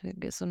 das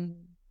ist so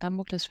ein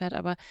Damoklesschwert,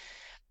 aber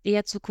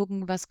eher zu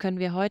gucken, was können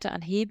wir heute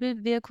an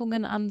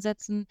Hebelwirkungen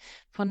ansetzen,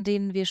 von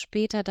denen wir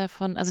später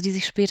also die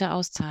sich später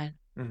auszahlen.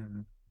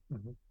 Mhm.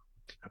 Mhm.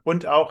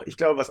 Und auch, ich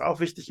glaube, was auch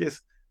wichtig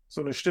ist,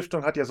 so eine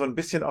Stiftung hat ja so ein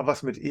bisschen auch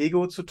was mit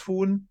Ego zu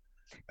tun,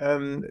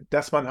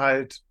 dass man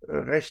halt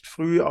recht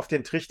früh auf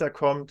den Trichter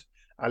kommt,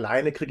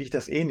 alleine kriege ich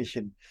das eh nicht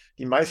hin.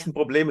 Die Ja. meisten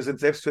Probleme sind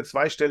selbst für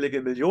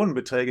zweistellige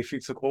Millionenbeträge viel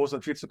zu groß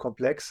und viel zu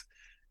komplex.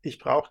 Ich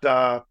brauche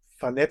da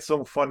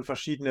Vernetzung von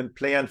verschiedenen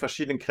Playern,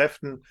 verschiedenen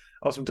Kräften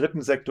aus dem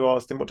dritten Sektor,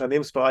 aus dem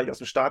Unternehmensbereich, aus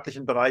dem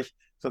staatlichen Bereich,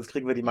 sonst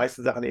kriegen wir die Ja.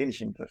 meisten Sachen eh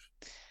nicht in den Griff.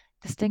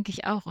 Das denke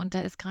ich auch. Und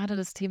da ist gerade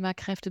das Thema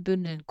Kräfte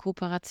bündeln,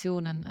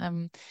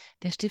 Kooperationen.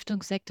 Der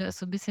Stiftungssektor ist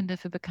so ein bisschen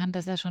dafür bekannt,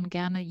 dass er schon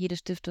gerne jede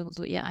Stiftung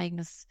so ihr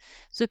eigenes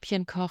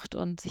Süppchen kocht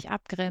und sich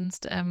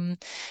abgrenzt. Wir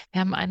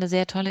haben eine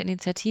sehr tolle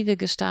Initiative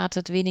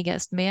gestartet, Weniger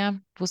ist mehr,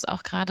 wo es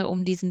auch gerade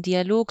um diesen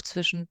Dialog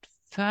zwischen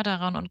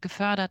Förderern und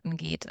Geförderten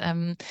geht.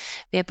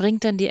 Wer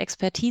bringt denn die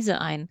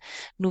Expertise ein?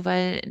 Nur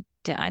weil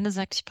der eine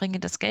sagt, ich bringe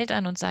das Geld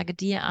ein und sage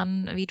dir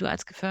an, wie du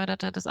als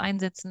Geförderter das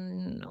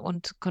einsetzen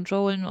und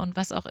controllen und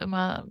was auch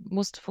immer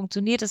musst,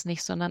 funktioniert es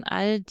nicht, sondern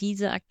all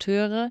diese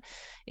Akteure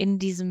in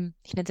diesem,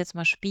 ich nenne es jetzt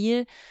mal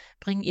Spiel,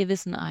 bringen ihr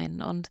Wissen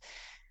ein. Und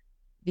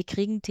wir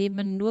kriegen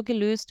Themen nur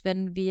gelöst,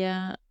 wenn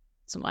wir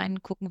zum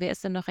einen gucken, wer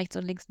ist denn noch rechts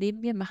und links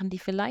neben mir, machen die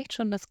vielleicht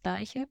schon das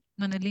Gleiche.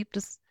 Man erlebt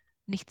es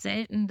nicht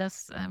selten,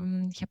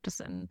 ich habe das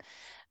in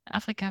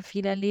Afrika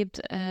viel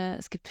erlebt.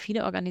 Es gibt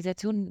viele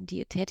Organisationen,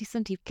 die tätig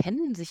sind, die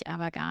kennen sich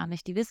aber gar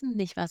nicht, die wissen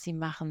nicht, was sie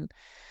machen.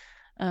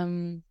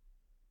 Ähm,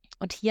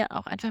 und hier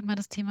auch einfach mal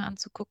das Thema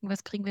anzugucken,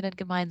 was kriegen wir denn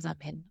gemeinsam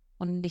hin?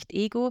 Und nicht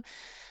Ego.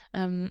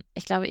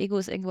 Ich glaube, Ego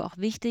ist irgendwo auch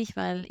wichtig,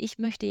 weil ich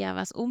möchte ja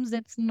was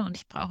umsetzen und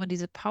ich brauche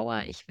diese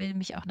Power. Ich will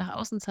mich auch nach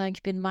außen zeigen.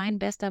 Ich bin mein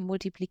bester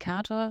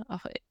Multiplikator,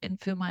 auch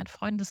für meinen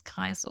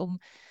Freundeskreis, um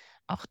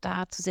auch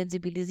da zu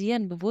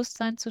sensibilisieren,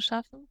 Bewusstsein zu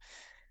schaffen.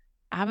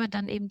 Aber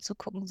dann eben zu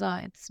gucken, so,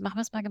 jetzt machen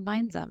wir es mal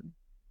gemeinsam.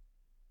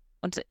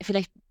 Und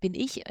vielleicht bin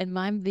ich in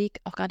meinem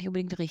Weg auch gar nicht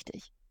unbedingt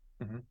richtig.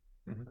 Mhm.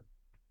 Mhm.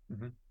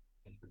 Mhm.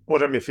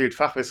 Oder mir fehlt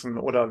Fachwissen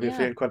oder mir Ja,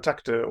 fehlen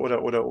Kontakte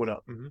oder.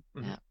 Mhm.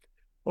 ja. Mhm.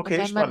 Und Okay,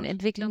 weil man spannend.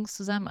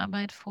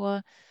 Entwicklungszusammenarbeit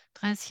vor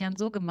 30 Jahren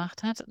so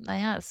gemacht hat,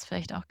 naja, ist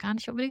vielleicht auch gar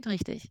nicht unbedingt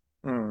richtig.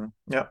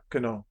 Ja,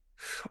 genau.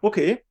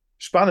 Okay,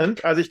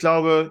 spannend. Also ich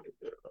glaube,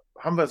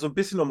 haben wir so ein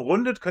bisschen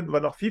umrundet, könnten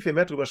wir noch viel, viel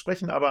mehr drüber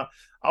sprechen, aber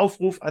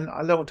Aufruf an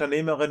alle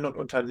Unternehmerinnen und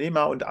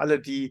Unternehmer und alle,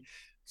 die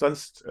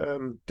sonst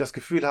das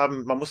Gefühl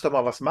haben, man muss da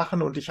mal was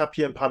machen und ich habe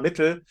hier ein paar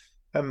Mittel.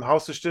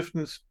 Haus des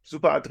Stiftens,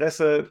 super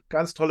Adresse,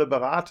 ganz tolle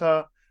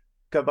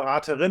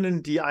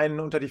Beraterinnen, die einen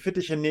unter die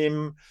Fittiche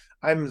nehmen,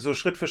 einem so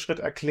Schritt für Schritt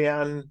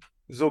erklären,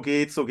 so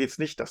geht's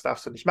nicht, das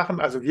darfst du nicht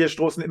machen. Also wir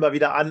stoßen immer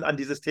wieder an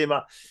dieses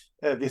Thema.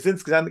 Wir sind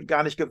es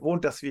gar nicht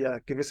gewohnt, dass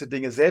wir gewisse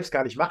Dinge selbst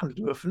gar nicht machen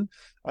dürfen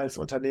als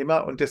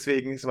Unternehmer. Und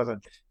deswegen ist immer so,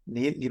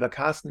 nee, lieber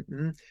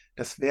Carsten,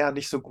 das wäre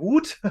nicht so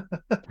gut.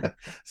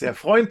 Sehr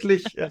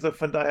freundlich. Also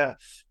von daher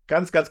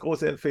ganz, ganz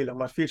große Empfehlung.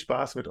 Macht viel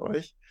Spaß mit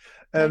euch.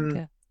 Ähm,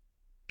 Danke.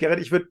 Gerrit,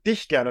 ich würde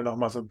dich gerne noch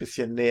mal so ein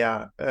bisschen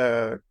näher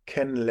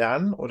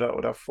kennenlernen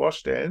oder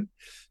vorstellen.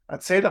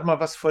 Erzähl doch mal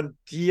was von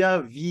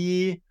dir.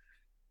 Wie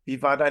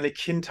war deine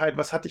Kindheit?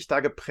 Was hat dich da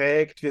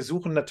geprägt? Wir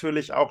suchen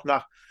natürlich auch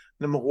nach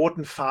einem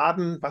roten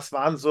Faden. Was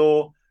waren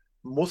so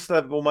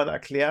Muster, wo man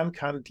erklären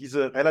kann,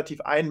 diese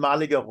relativ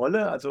einmalige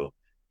Rolle? Also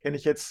kenne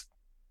ich jetzt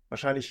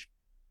wahrscheinlich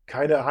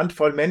keine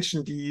Handvoll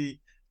Menschen, die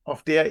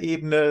auf der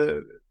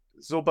Ebene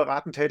so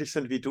beratend tätig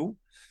sind wie du.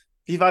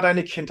 Wie war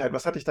deine Kindheit?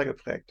 Was hat dich da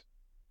geprägt?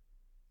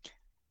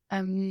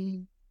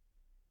 Ähm,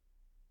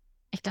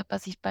 Ich glaube,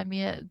 was sich bei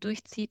mir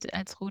durchzieht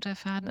als roter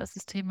Faden, ist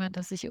das Thema,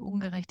 dass ich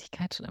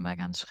Ungerechtigkeit schon immer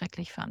ganz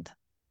schrecklich fand.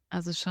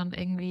 Also schon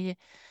irgendwie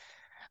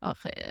auch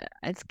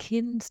als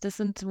Kind, das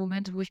sind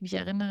Momente, wo ich mich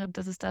erinnere,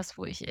 das ist das,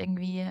 wo ich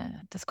irgendwie,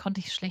 das konnte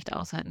ich schlecht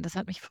aushalten. Das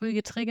hat mich früh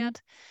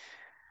getriggert.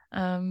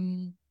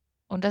 Ähm,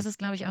 und das ist,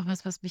 glaube ich, auch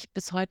was, was mich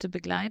bis heute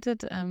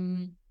begleitet.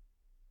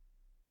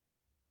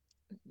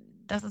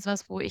 Das ist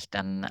was, wo ich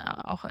dann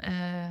auch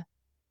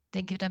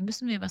denke, da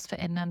müssen wir was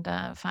verändern.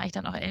 Da fahre ich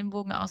dann auch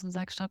Ellenbogen aus und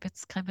sage, stopp,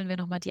 jetzt krempeln wir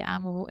nochmal die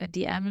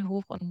die Ärmel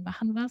hoch und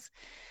machen was.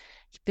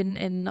 Ich bin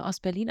in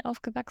Ostberlin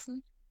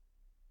aufgewachsen,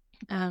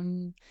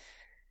 ähm,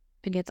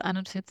 bin jetzt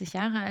 41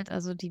 Jahre alt,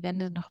 also die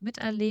Wende noch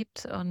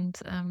miterlebt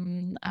und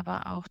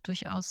aber auch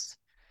durchaus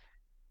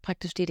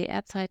praktisch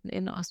DDR-Zeiten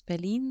in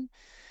Ostberlin,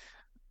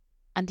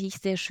 an die ich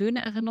sehr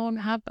schöne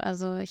Erinnerungen habe.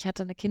 Also ich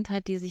hatte eine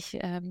Kindheit, die sich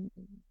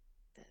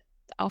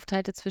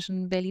aufteilte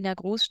zwischen Berliner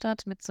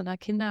Großstadt mit so einer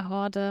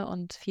Kinderhorde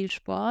und viel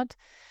Sport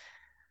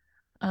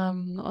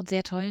und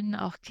sehr tollen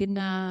auch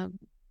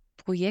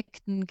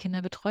Kinderprojekten,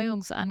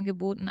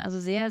 Kinderbetreuungsangeboten, also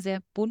sehr,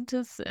 sehr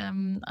buntes.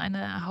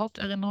 Eine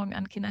Haupterinnerung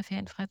an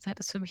Kinderferienfreizeit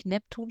ist für mich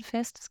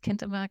Neptunfest. Das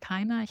kennt immer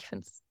keiner. Ich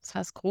finde es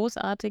was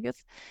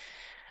Großartiges.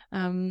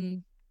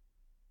 Ähm,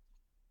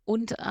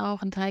 und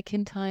auch ein Teil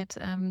Kindheit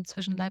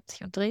zwischen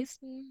Leipzig und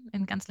Dresden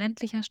in ganz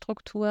ländlicher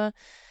Struktur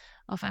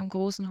auf einem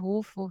großen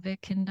Hof, wo wir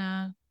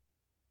Kinder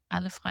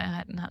alle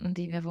Freiheiten hatten,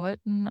 die wir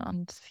wollten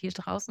und viel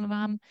draußen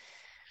waren.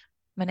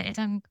 Meine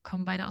Eltern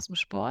kommen beide aus dem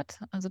Sport,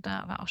 also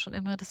da war auch schon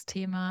immer das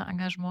Thema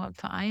Engagement im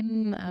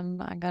Verein,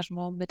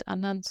 Engagement mit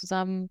anderen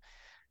zusammen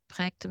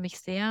prägte mich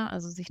sehr,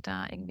 also sich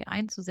da irgendwie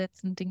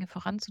einzusetzen, Dinge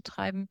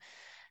voranzutreiben.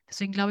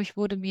 Deswegen glaube ich,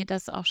 wurde mir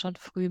das auch schon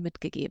früh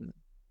mitgegeben.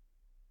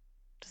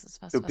 Das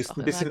ist Du was, was bist auch ein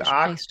immer bisschen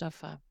arg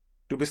Gesprächsstoff war.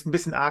 Du bist ein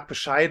bisschen arg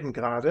bescheiden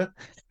gerade.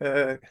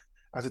 Äh,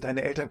 also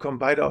deine Eltern kommen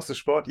beide aus dem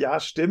Sport. Ja,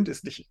 stimmt,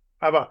 ist nicht.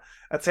 Aber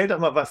erzähl doch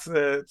mal was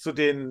zu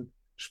den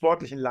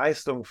sportlichen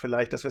Leistungen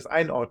vielleicht, dass wir es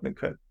einordnen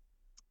können.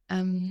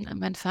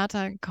 Mein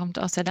Vater kommt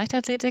aus der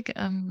Leichtathletik,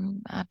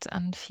 hat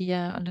an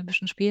 4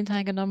 Olympischen Spielen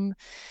teilgenommen.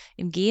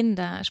 Im Gehen,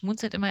 da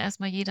schmunzelt immer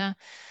erstmal jeder.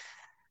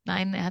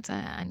 Nein, er hat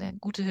eine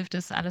gute Hüfte,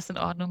 ist alles in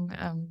Ordnung.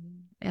 Er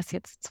ist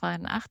jetzt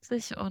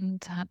 82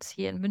 und hat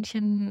hier in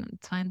München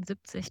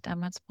 72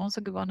 damals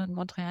Bronze gewonnen, in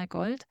Montreal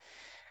Gold,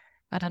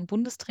 war dann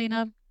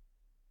Bundestrainer.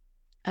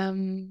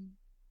 Ähm,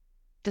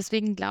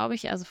 Deswegen glaube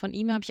ich, also von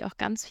ihm habe ich auch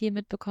ganz viel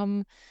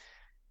mitbekommen,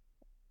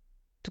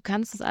 du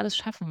kannst es alles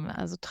schaffen.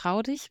 Also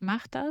trau dich,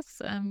 mach das.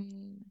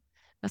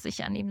 Was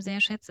ich an ihm sehr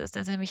schätze, ist,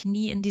 dass er mich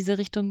nie in diese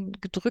Richtung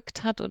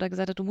gedrückt hat oder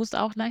gesagt hat, du musst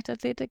auch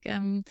Leichtathletik,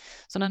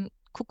 sondern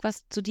guck,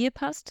 was zu dir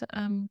passt.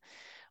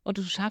 Und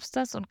du schaffst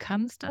das und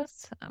kannst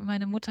das.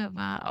 Meine Mutter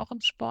war auch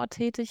im Sport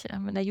tätig,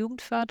 in der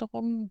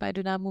Jugendförderung bei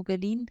Dynamo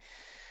Berlin.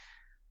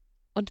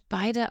 Und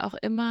beide auch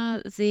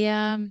immer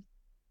sehr,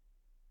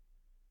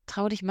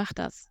 trau dich, mach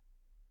das.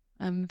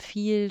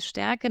 Viel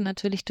Stärke,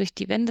 natürlich durch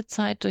die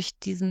Wendezeit, durch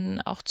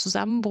diesen auch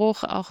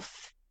Zusammenbruch, auch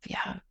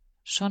ja,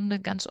 schon eine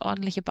ganz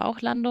ordentliche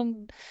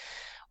Bauchlandung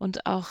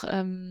und auch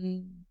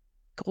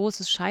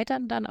großes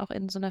Scheitern dann auch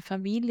in so einer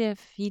Familie,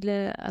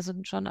 viele, also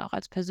schon auch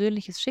als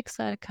persönliches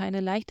Schicksal, keine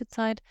leichte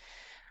Zeit,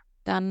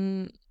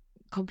 dann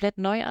komplett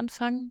neu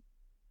anfangen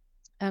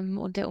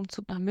und der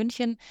Umzug nach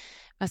München,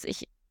 was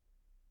ich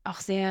auch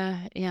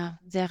sehr, ja,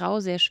 sehr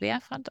rau, sehr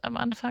schwer fand am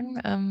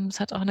Anfang.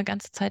 Es hat auch eine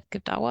ganze Zeit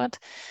gedauert.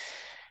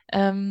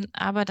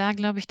 Aber da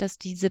glaube ich, dass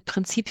diese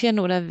Prinzipien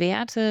oder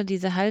Werte,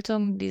 diese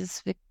Haltung, wir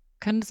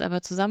können es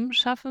aber zusammen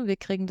schaffen, wir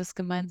kriegen das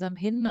gemeinsam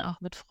hin, auch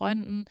mit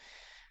Freunden.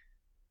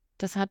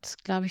 Das hat,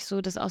 glaube ich,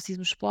 so das aus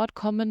diesem Sport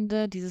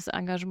kommende, dieses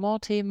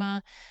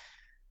Engagement-Thema,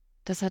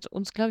 das hat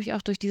uns, glaube ich,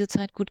 auch durch diese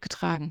Zeit gut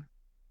getragen.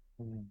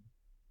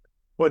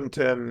 Und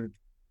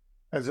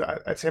Also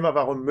erzähl mal,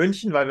 warum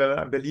München? Weil wenn man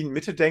an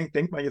Berlin-Mitte denkt,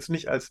 denkt man jetzt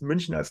nicht als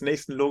München als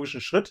nächsten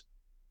logischen Schritt.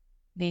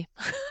 Nee,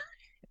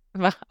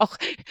 war auch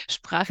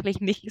sprachlich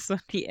nicht so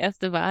die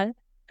erste Wahl.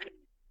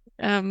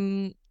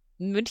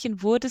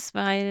 München wurde es,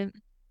 weil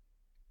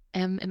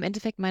im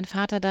Endeffekt mein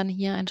Vater dann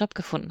hier einen Job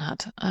gefunden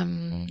hat.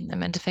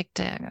 Im Endeffekt,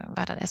 der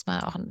war dann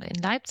erstmal auch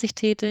in Leipzig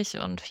tätig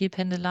und viel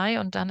Pendelei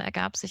und dann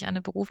ergab sich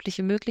eine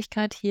berufliche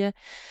Möglichkeit hier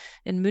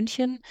in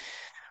München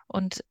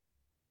und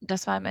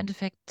das war im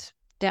Endeffekt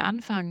der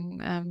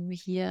Anfang,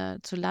 hier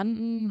zu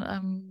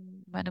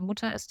landen. Meine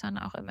Mutter ist dann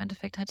auch im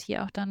Endeffekt, hat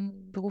hier auch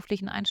dann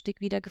beruflichen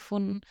Einstieg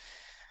wiedergefunden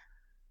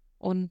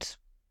und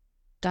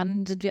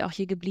dann sind wir auch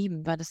hier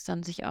geblieben, weil es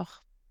dann sich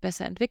auch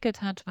besser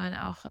entwickelt hat, weil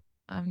auch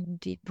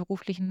die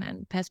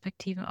beruflichen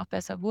Perspektiven auch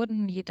besser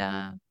wurden,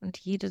 jeder und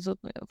jede so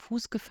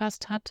Fuß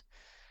gefasst hat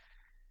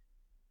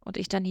und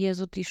ich dann hier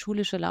so die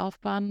schulische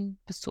Laufbahn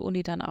bis zur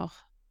Uni dann auch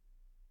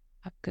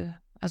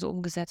also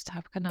umgesetzt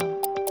habe, genau.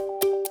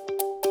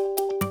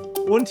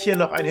 Und hier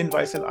noch ein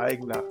Hinweis in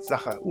eigener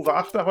Sache. Uwe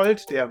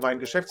Achterhold, der mein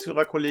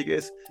Geschäftsführerkollege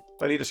ist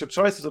bei Leadership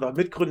Choices und auch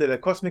Mitgründer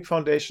der Cosmic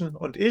Foundation,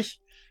 und ich,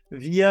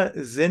 wir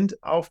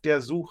sind auf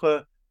der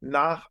Suche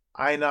nach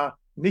einer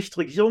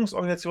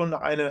Nichtregierungsorganisation,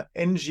 nach einer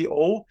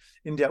NGO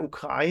in der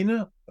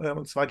Ukraine.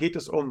 Und zwar geht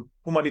es um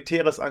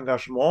humanitäres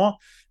Engagement.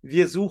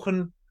 Wir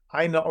suchen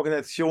eine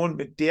Organisation,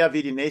 mit der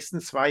wir die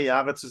nächsten 2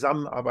 Jahre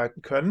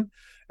zusammenarbeiten können.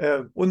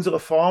 Unsere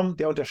Form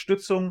der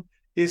Unterstützung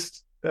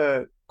ist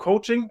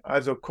Coaching,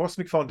 also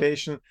Cosmic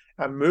Foundation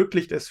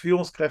ermöglicht es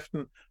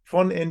Führungskräften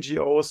von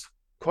NGOs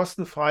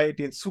kostenfrei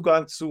den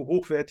Zugang zu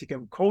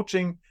hochwertigem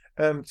Coaching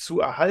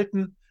zu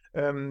erhalten.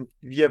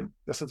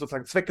 Das sind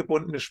sozusagen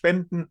zweckgebundene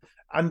Spenden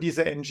an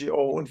diese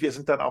NGO und wir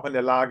sind dann auch in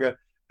der Lage,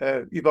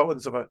 über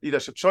unsere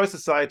Leadership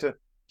Choices Seite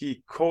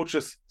die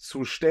Coaches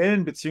zu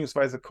stellen,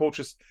 beziehungsweise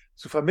Coaches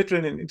zu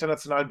vermitteln in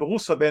internationalen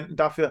Berufsverbänden.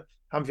 Dafür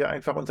haben wir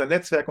einfach unser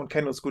Netzwerk und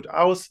kennen uns gut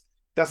aus.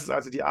 Das ist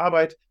also die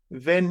Arbeit.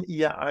 Wenn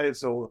ihr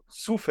also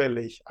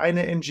zufällig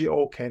eine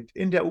NGO kennt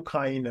in der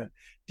Ukraine,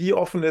 die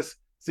offen ist,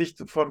 sich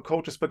von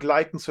Coaches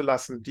begleiten zu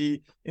lassen,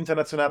 die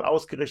international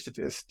ausgerichtet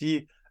ist,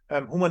 die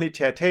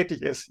humanitär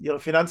tätig ist, ihre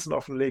Finanzen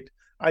offenlegt,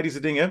 all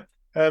diese Dinge,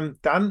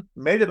 dann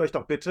meldet euch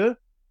doch bitte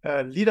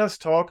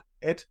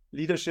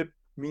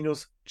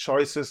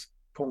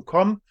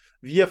leaderstalk@leadership-choices.com.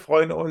 Wir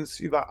freuen uns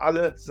über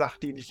alle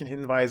sachdienlichen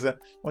Hinweise.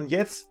 Und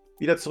jetzt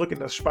wieder zurück in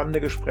das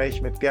spannende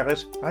Gespräch mit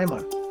Gerit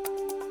Reimann.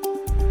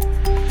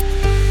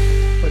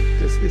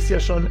 Und das ist ja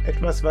schon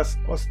etwas, was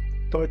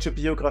ostdeutsche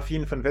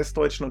Biografien von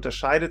westdeutschen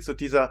unterscheidet, so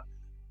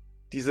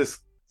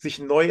dieses sich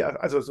neu,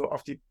 also so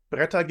auf die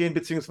Bretter gehen,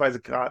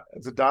 beziehungsweise gerade,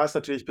 also da ist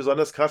natürlich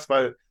besonders krass,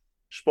 weil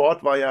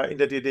Sport war ja in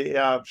der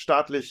DDR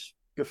staatlich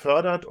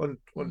gefördert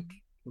und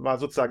war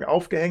sozusagen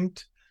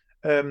aufgehängt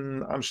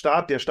am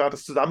Staat. Der Staat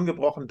ist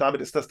zusammengebrochen, damit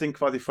ist das Ding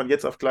quasi von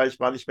jetzt auf gleich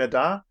war nicht mehr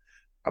da.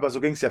 Aber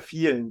so ging es ja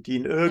vielen, die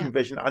in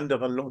irgendwelchen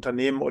anderen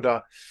Unternehmen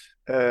oder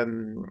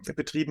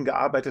Betrieben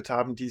gearbeitet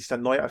haben, die sich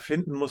dann neu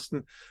erfinden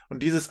mussten.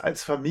 Und dieses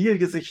als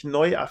Familie sich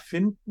neu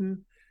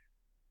erfinden,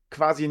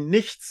 quasi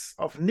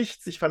auf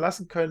nichts sich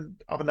verlassen können,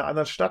 auch in einer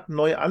anderen Stadt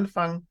neu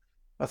anfangen.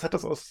 Was hat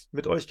das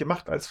mit euch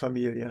gemacht als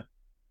Familie?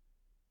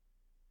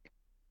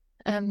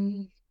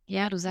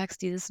 Ja, du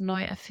sagst dieses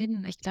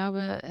Neu-Erfinden. Ich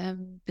glaube,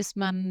 bis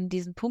man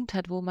diesen Punkt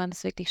hat, wo man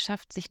es wirklich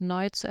schafft, sich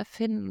neu zu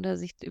erfinden oder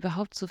sich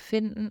überhaupt zu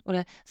finden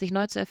oder sich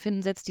neu zu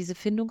erfinden, setzt diese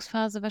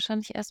Findungsphase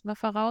wahrscheinlich erstmal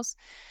voraus.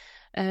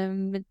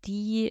 Also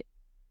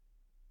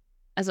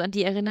an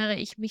die erinnere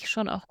ich mich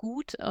schon auch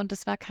gut und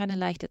es war keine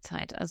leichte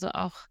Zeit. Also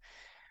auch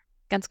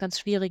ganz, ganz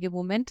schwierige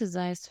Momente,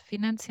 sei es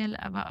finanziell,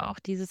 aber auch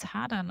dieses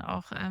Hadern,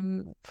 auch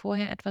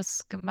vorher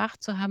etwas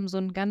gemacht zu haben, so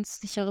ein ganz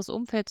sicheres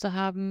Umfeld zu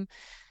haben,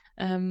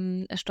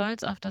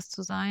 stolz auf das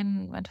zu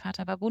sein. Mein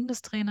Vater war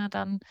Bundestrainer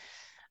dann.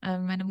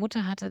 Meine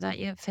Mutter hatte da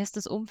ihr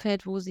festes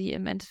Umfeld, wo sie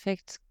im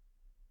Endeffekt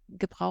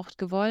gebraucht,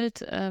 gewollt,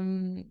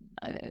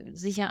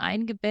 sicher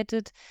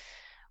eingebettet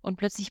und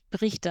plötzlich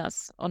bricht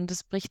das. Und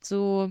es bricht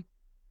so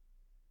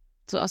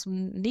aus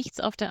dem Nichts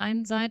auf der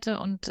einen Seite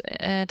und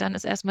dann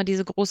ist erstmal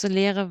diese große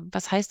Leere,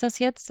 was heißt das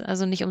jetzt?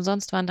 Also nicht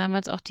umsonst waren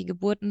damals auch die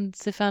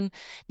Geburtenziffern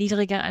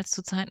niedriger als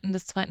zu Zeiten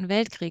des Zweiten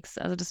Weltkriegs.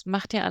 Also das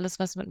macht ja alles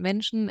was mit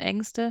Menschen,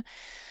 Ängste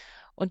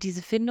und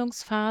diese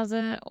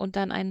Findungsphase und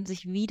dann ein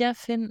sich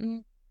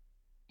wiederfinden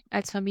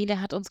als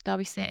Familie hat uns,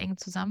 glaube ich, sehr eng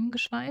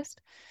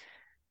zusammengeschweißt.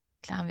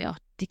 Klar haben wir auch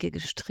dicke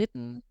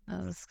gestritten,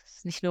 also es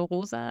ist nicht nur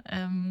rosa,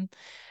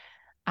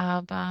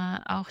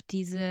 aber auch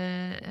diese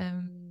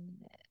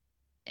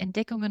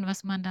Entdeckungen,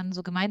 was man dann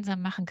so gemeinsam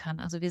machen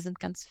kann. Also wir sind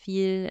ganz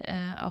viel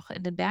auch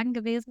in den Bergen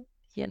gewesen.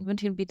 Hier in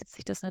München bietet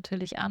sich das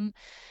natürlich an,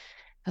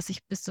 was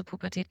ich bis zur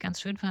Pubertät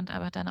ganz schön fand,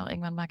 aber dann auch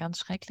irgendwann mal ganz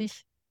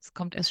schrecklich. Es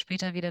kommt erst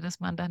später wieder, dass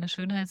man da eine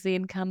Schönheit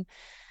sehen kann.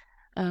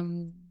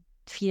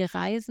 Viel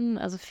Reisen,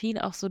 also viel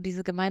auch so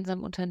diese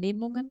gemeinsamen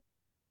Unternehmungen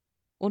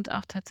und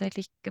auch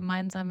tatsächlich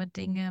gemeinsame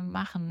Dinge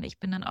machen. Ich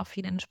bin dann auch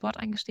viel in den Sport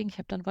eingestiegen. Ich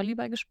habe dann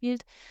Volleyball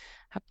gespielt,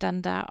 habe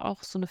dann da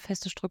auch so eine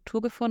feste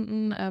Struktur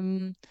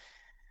gefunden.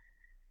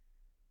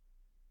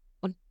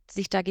 Und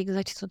sich da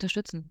gegenseitig zu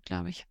unterstützen,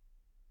 glaube ich.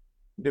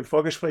 in dem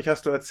Vorgespräch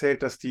hast du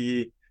erzählt, dass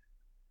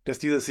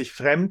dieses sich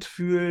fremd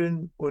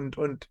fühlen und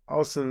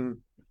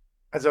außen,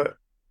 also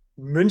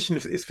München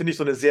ist, finde ich,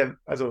 so eine sehr,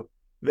 also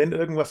wenn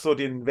irgendwas so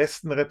den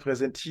Westen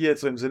repräsentiert,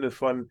 so im Sinne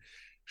von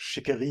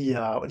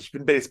Schickeria, und ich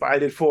bin jetzt bei all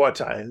den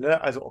Vorurteilen,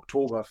 ne? Also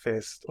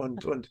Oktoberfest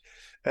und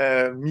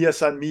Mir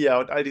San Mia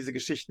und all diese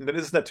Geschichten, dann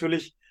ist es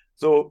natürlich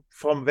so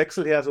vom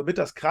Wechsel her so mit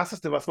das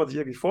Krasseste, was man sich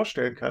irgendwie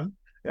vorstellen kann.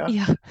 Ja,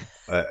 Ja,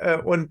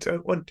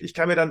 und ich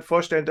kann mir dann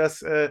vorstellen,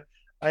 dass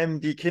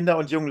einem die Kinder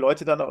und jungen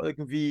Leute dann auch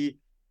irgendwie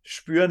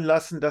spüren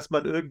lassen, dass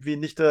man irgendwie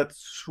nicht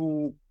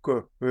dazu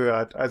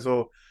gehört.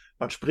 Also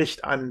man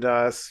spricht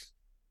anders,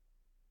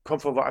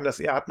 kommt von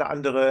woanders, er hat eine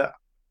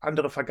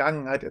andere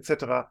Vergangenheit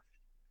etc.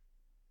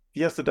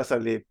 Wie hast du das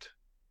erlebt?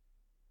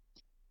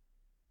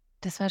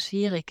 das war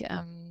schwierig.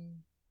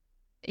 Man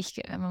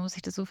muss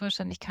sich das so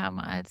vorstellen, ich kam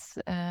als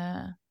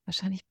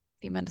wahrscheinlich,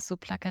 wie man das so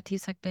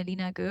plakativ sagt,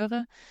 Berliner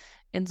Göre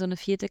in so eine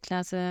 4.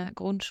 Klasse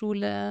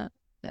Grundschule,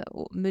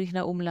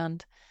 Münchner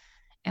Umland.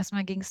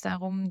 Erstmal ging es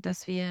darum,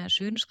 dass wir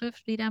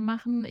Schönschrift wieder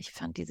machen. Ich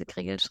fand diese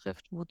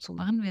Kringelschrift, wozu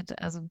machen wir?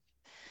 Also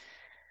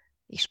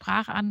ich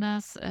sprach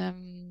anders.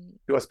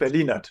 Du hast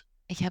Berlinert.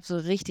 Ich habe so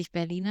richtig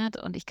Berlinert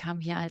und ich kam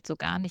hier halt so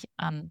gar nicht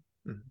an.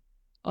 Mhm.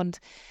 Und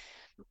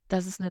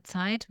das ist eine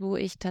Zeit, wo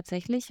ich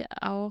tatsächlich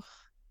auch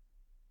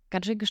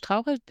ganz schön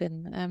gestrauchelt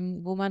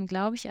bin, wo man,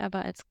 glaube ich,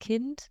 aber als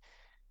Kind,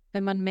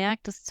 wenn man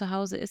merkt, das zu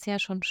Hause ist ja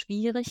schon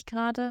schwierig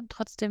gerade,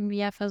 trotzdem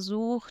ja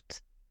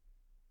versucht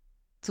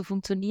zu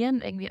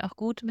funktionieren, irgendwie auch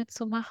gut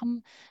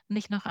mitzumachen,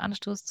 nicht noch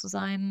Anstoß zu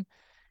sein,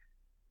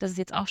 dass es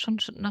jetzt auch schon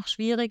noch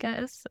schwieriger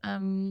ist.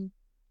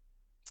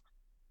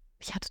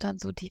 Ich hatte dann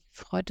so die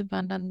Freude,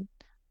 waren dann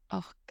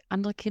auch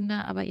andere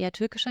Kinder, aber eher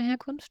türkischer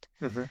Herkunft.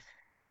 Mhm.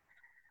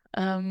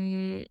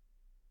 Ähm,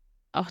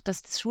 Auch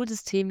dass das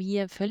Schulsystem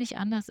hier völlig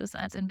anders ist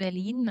als in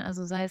Berlin.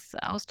 Also sei es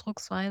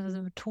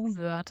Ausdrucksweise,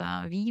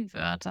 Tu-Wörter,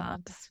 Wie-Wörter.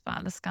 Das war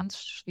alles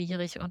ganz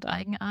schwierig und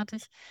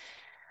eigenartig.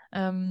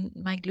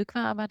 Mein Glück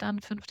war aber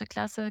dann 5.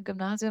 Klasse,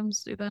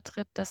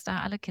 Gymnasiumsübertritt, dass da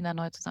alle Kinder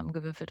neu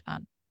zusammengewürfelt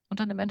waren. Und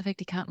dann im Endeffekt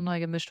die Karten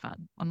neu gemischt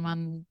waren und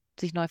man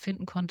sich neu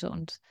finden konnte.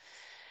 Und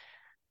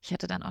ich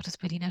hatte dann auch das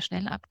Berliner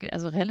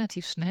also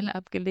relativ schnell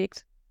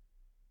abgelegt.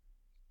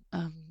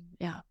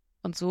 Ja,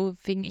 und so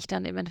fing ich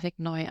dann im Endeffekt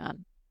neu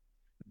an.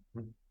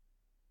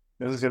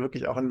 Das ist ja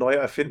wirklich auch ein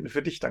Neuerfinden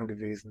für dich dann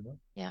gewesen. Ne?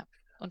 Ja,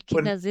 und Und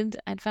Kinder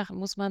sind einfach,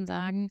 muss man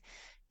sagen,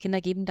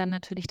 Kinder geben dann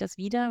natürlich das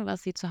wieder,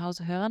 was sie zu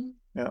Hause hören.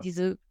 ja,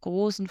 Diese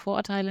großen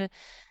Vorurteile,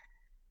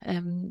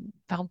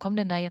 warum kommen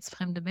denn da jetzt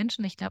fremde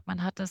Menschen? Ich glaube,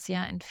 man hat das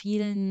ja in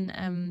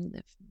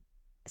vielen,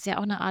 ist ja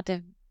auch eine Art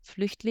der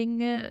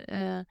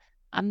Flüchtlinge,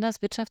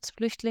 anders,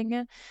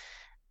 Wirtschaftsflüchtlinge.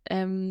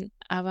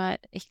 Aber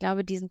ich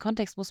glaube, diesen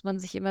Kontext muss man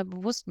sich immer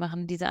bewusst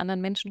machen. Diese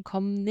anderen Menschen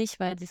kommen nicht,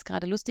 weil sie es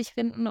gerade lustig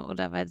finden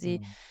oder weil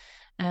sie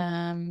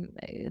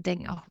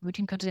denken, auch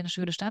München könnte ja eine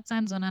schöne Stadt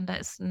sein, sondern da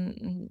ist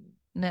eine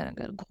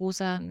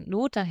große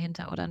Not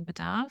dahinter oder ein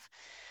Bedarf.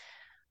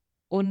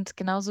 Und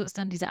genauso ist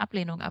dann diese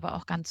Ablehnung aber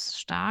auch ganz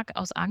stark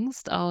aus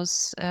Angst,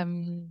 aus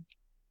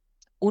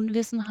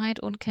Unwissenheit,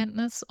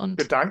 Unkenntnis und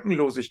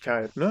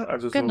Gedankenlosigkeit, ne?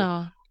 Also so,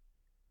 genau,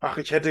 ach,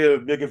 ich hätte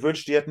mir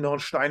gewünscht, die hätten noch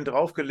einen Stein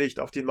draufgelegt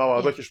auf die Mauer.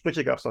 ja, Solche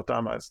Sprüche gab es doch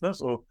damals, ne?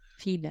 So,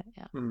 viele,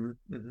 ja.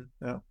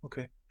 ja,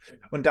 okay.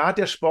 Und da hat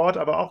der Sport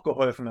aber auch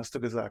geholfen, hast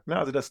du gesagt, ne?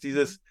 Also, dass Mhm.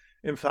 dieses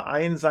im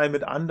Verein sein,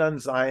 mit anderen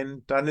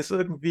sein, dann ist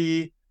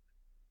irgendwie,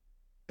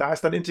 da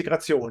ist dann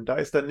Integration. Da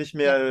ist dann nicht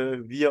Ja,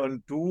 mehr wir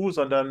und du,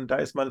 sondern da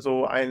ist man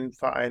so ein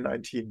Verein,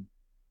 ein Team.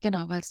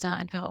 genau, weil es da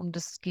einfach um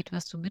das geht,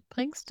 was du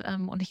mitbringst.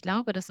 Und ich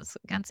glaube, das ist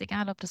ganz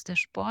egal, ob das der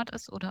Sport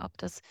ist oder ob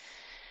das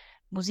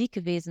Musik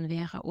gewesen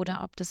wäre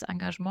oder ob das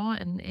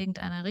Engagement in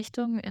irgendeiner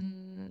Richtung.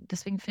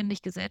 Deswegen finde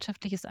ich,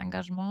 gesellschaftliches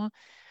Engagement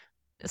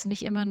ist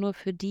nicht immer nur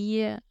für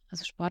die,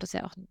 also Sport ist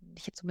ja auch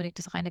nicht jetzt unbedingt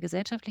das reine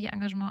gesellschaftliche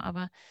Engagement,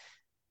 aber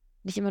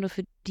nicht immer nur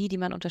für die, die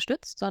man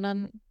unterstützt,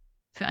 sondern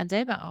für einen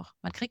selber auch.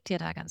 Man kriegt ja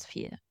da ganz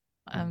viel.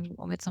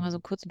 Um jetzt nochmal so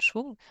einen kurzen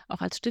Schwung,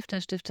 auch als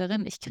Stifter,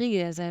 Stifterin, ich kriege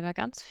ja selber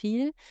ganz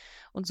viel.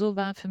 Und so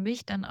war für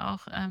mich dann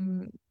auch,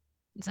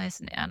 sei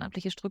es eine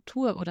ehrenamtliche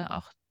Struktur oder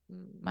auch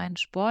mein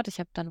Sport. Ich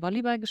habe dann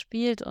Volleyball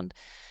gespielt und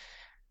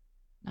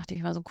nachdem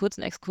ich mal so einen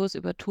kurzen Exkurs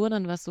über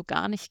Turnen, was so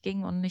gar nicht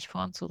ging und nicht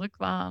vor und zurück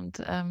war und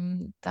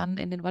dann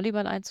in den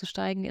Volleyball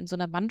einzusteigen, in so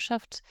einer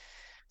Mannschaft,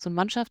 so ein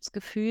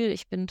Mannschaftsgefühl.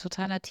 Ich bin ein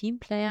totaler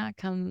Teamplayer,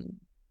 kann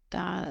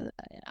da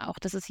auch,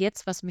 das ist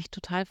jetzt, was mich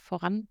total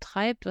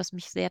vorantreibt, was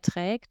mich sehr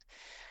trägt.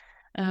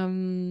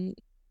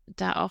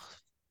 Da auch,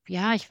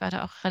 ja, ich war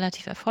da auch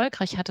relativ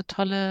erfolgreich, hatte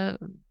tolle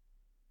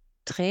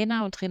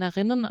Trainer und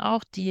Trainerinnen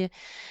auch, die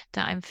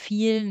da einem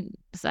viel,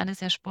 das eine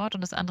ist ja Sport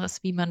und das andere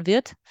ist, wie man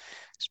wird.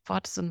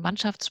 Sport ist ein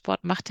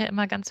Mannschaftssport, macht ja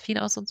immer ganz viel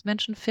aus uns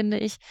Menschen, finde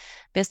ich.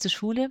 Beste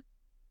Schule.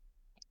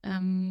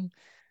 Ähm,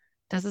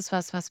 Das ist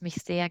was, was mich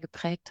sehr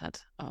geprägt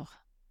hat auch.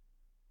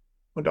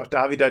 Und auch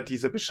da wieder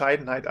diese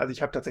Bescheidenheit. Also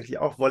ich habe tatsächlich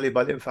auch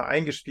Volleyball im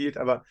Verein gespielt,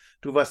 aber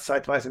du warst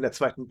zeitweise in der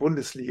zweiten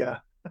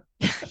Bundesliga.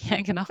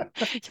 Ja, genau.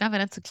 Ich war aber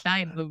dann zu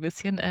klein, so ein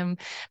bisschen.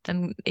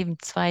 Dann eben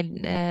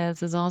 2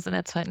 Saisons in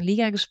der zweiten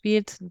Liga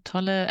gespielt. Eine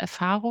tolle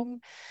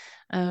Erfahrung.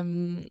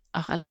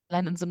 Auch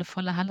allein in so eine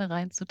volle Halle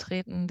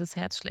reinzutreten, das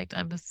Herz schlägt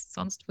einem bis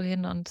sonst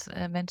wohin und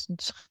Menschen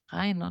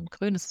schreien und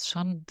grün ist es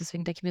schon.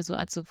 Deswegen denke ich mir so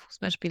als so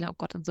Fußballspieler, oh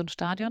Gott, in so ein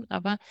Stadion.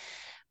 Aber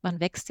man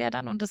wächst ja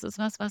dann und das ist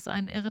was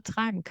einen irre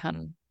tragen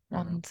kann. Mhm.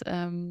 Und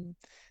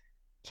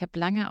ich habe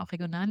lange auch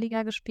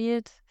Regionalliga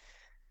gespielt.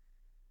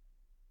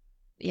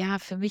 Ja,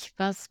 für mich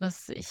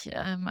was ich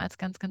als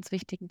ganz, ganz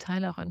wichtigen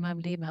Teil auch in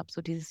meinem Leben habe,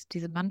 so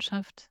diese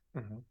Mannschaft,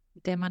 Mhm.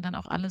 mit der man dann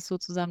auch alles so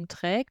zusammen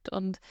trägt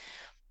und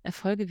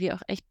Erfolge wie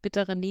auch echt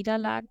bittere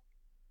Niederlagen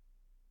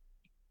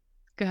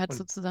gehört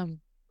so Und,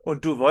 zusammen.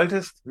 und du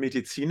wolltest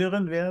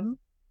Medizinerin werden,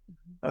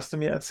 Mhm. hast du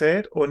mir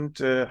erzählt, und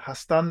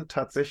hast dann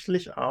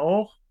tatsächlich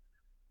auch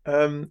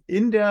also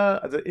in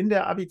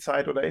der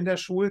Abi-Zeit oder in der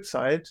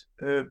Schulzeit,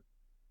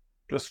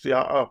 das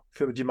ja auch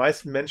für die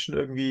meisten Menschen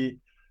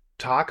irgendwie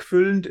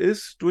tagfüllend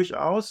ist,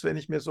 durchaus, wenn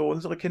ich mir so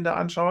unsere Kinder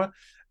anschaue.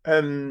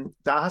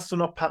 Da hast du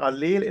noch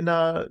parallel in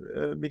der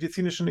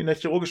in der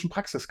chirurgischen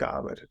Praxis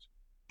gearbeitet.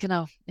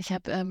 Genau, ich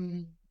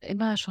habe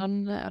immer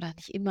schon, oder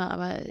nicht immer,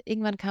 aber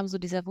irgendwann kam so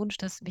dieser Wunsch,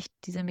 dass mich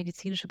dieser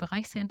medizinische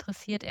Bereich sehr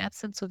interessiert,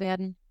 Ärztin zu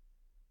werden.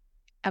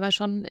 Aber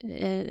schon,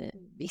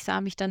 ich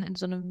sah mich dann in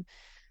so einem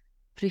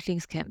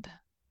Flüchtlingscamp.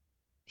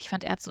 Ich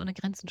fand Ärzte ohne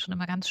Grenzen schon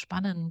immer ganz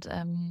spannend,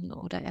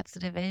 oder Ärzte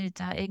der Welt,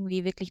 da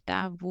irgendwie wirklich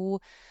da, wo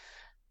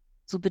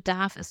so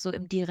Bedarf ist, so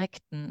im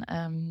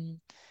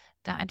Direkten.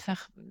 Da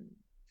einfach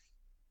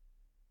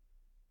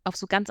auf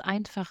so ganz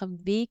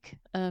einfachem Weg.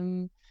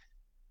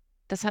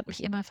 Das hat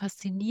mich immer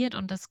fasziniert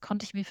und das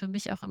konnte ich mir für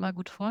mich auch immer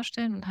gut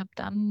vorstellen und habe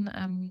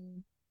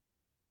dann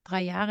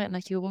 3 Jahre in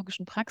der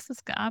chirurgischen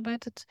Praxis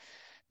gearbeitet,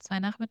 2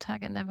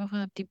 Nachmittage in der Woche,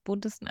 habe die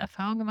buntesten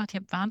Erfahrungen gemacht. Ich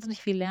habe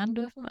wahnsinnig viel lernen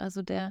dürfen.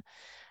 Also der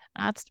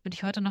Arzt bin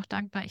ich heute noch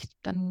dankbar. Ich habe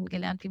dann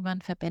gelernt, wie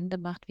man Verbände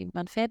macht, wie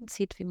man Fäden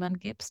zieht, wie man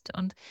gipst.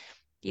 Und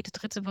jede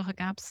dritte Woche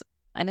gab es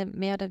eine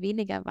mehr oder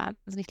weniger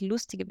wahnsinnig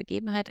lustige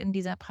Begebenheit in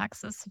dieser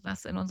Praxis,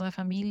 was in unserer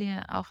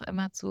Familie auch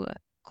immer zu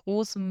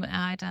großem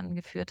Erheitern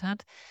geführt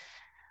hat.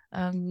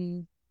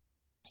 Ähm,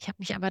 Ich habe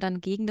mich aber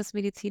dann gegen das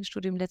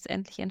Medizinstudium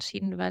letztendlich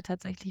entschieden, weil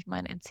tatsächlich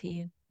mein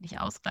NC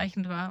nicht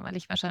ausreichend war, weil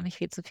ich wahrscheinlich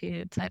viel zu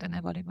viel Zeit in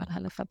der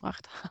Volleyballhalle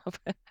verbracht habe.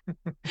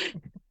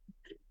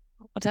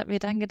 Und habe mir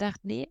dann gedacht,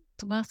 nee,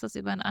 du machst das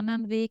über einen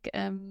anderen Weg,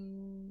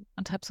 und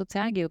habe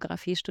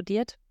Sozialgeografie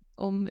studiert,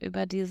 um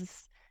über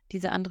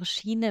diese andere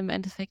Schiene im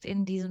Endeffekt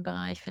in diesen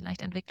Bereich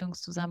vielleicht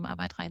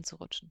Entwicklungszusammenarbeit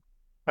reinzurutschen.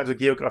 Also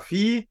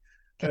Geografie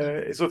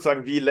Genau. ist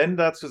sozusagen, wie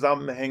Länder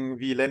zusammenhängen,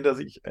 wie Länder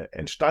sich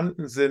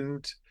entstanden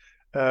sind.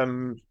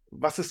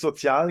 Was ist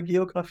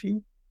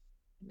Sozialgeografie?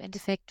 Im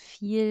Endeffekt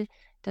viel,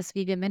 dass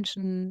wie wir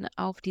Menschen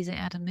auf dieser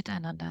Erde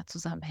miteinander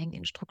zusammenhängen,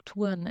 in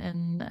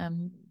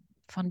Strukturen,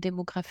 von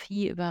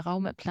Demografie über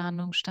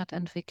Raumplanung,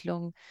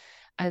 Stadtentwicklung,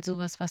 all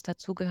sowas, was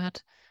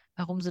dazugehört.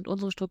 Warum sind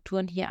unsere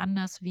Strukturen hier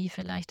anders wie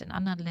vielleicht in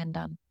anderen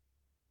Ländern?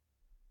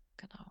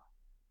 Genau.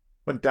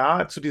 Und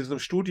da zu diesem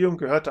Studium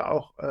gehörte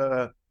auch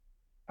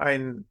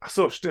ach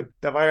so, stimmt,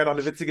 da war ja noch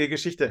eine witzige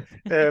Geschichte.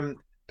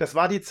 Das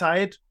war die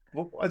Zeit,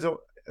 also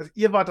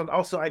ihr wart dann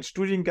auch so ein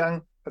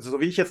Studiengang, also so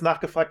wie ich jetzt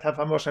nachgefragt habe,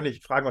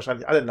 fragen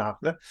wahrscheinlich alle nach,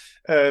 ne?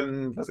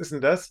 Was ist denn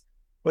das?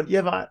 Und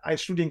ihr war ein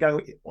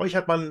Studiengang, euch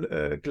hat man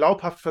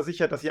glaubhaft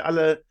versichert, dass ihr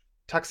alle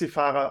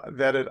Taxifahrer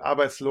werdet,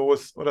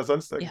 arbeitslos oder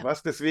sonst Ja,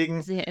 irgendwas.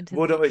 Deswegen sehr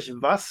wurde intensiv.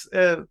 euch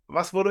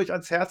was wurde euch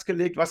ans Herz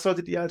gelegt? Was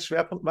solltet ihr als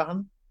Schwerpunkt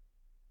machen?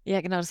 Ja,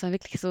 genau, das war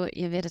wirklich so,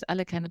 ihr werdet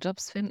alle keine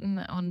Jobs finden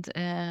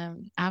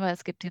aber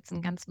es gibt jetzt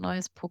ein ganz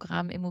neues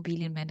Programm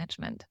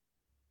Immobilienmanagement.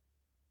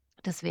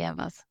 Das wäre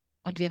was.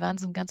 Und wir waren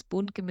so ein ganz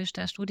bunt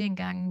gemischter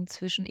Studiengang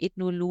zwischen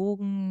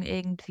Ethnologen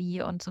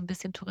irgendwie und so ein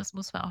bisschen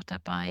Tourismus war auch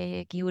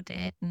dabei,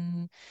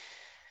 Geodäten.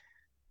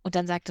 Und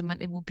dann sagte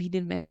man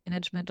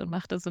Immobilienmanagement und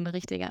machte so eine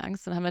richtige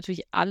Angst. Dann haben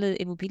natürlich alle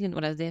Immobilien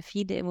oder sehr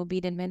viele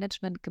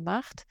Immobilienmanagement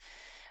gemacht.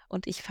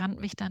 Und ich fand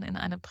mich dann in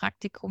einem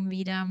Praktikum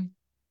wieder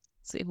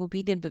zur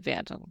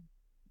Immobilienbewertung.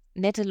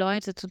 Nette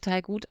Leute,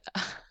 total gut.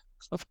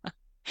 Aber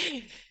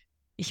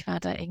ich war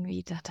da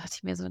irgendwie, da dachte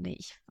ich mir so, nee.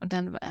 Und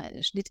dann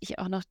schnitt ich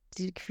auch noch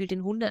gefühlt den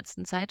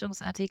 100.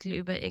 Zeitungsartikel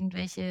über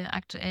irgendwelche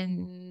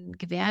aktuellen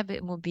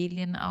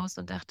Gewerbeimmobilien aus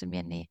und dachte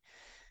mir, nee,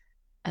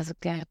 also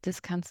Gerrit,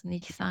 das kann es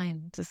nicht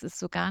sein. Das ist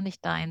so gar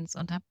nicht deins.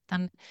 Und habe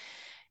dann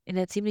in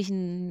der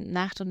ziemlichen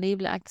Nacht- und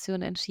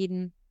Nebelaktion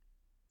entschieden,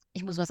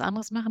 ich muss was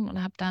anderes machen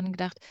und habe dann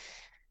gedacht,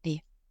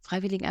 nee,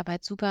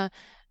 Freiwilligenarbeit super,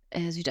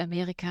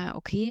 Südamerika,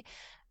 okay,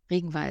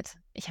 Regenwald.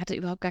 Ich hatte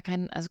überhaupt gar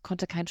keinen, also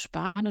konnte kein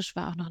Spanisch,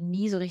 war auch noch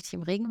nie so richtig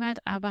im Regenwald,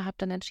 aber habe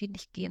dann entschieden,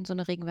 ich gehe in so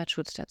eine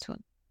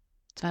Regenwaldschutzstation.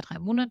 2, 3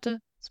 Monate,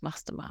 das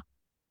machst du mal.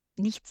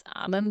 Nichts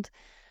ahnend.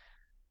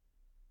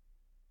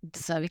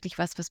 Das war wirklich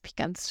was mich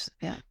ganz,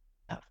 ja,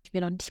 ich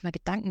mir noch nicht mal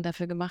Gedanken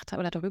dafür gemacht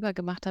habe oder darüber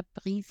gemacht habe,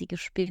 riesige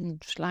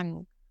Spinnen,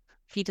 Schlangen,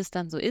 wie das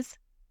dann so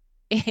ist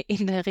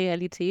in der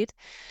Realität.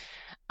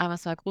 Aber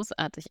es war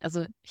großartig.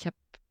 Also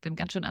bin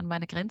ganz schön an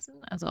meine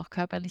Grenzen, also auch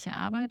körperliche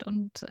Arbeit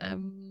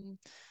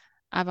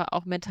aber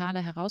auch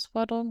mentale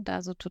Herausforderung,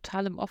 da so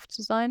total im Off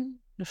zu sein,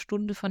 eine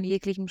Stunde von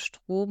jeglichem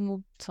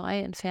Strom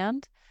 2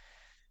 entfernt.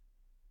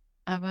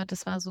 Aber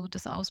das war so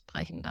das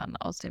Ausbrechen dann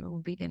aus dem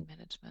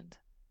Immobilienmanagement.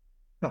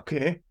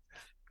 Okay.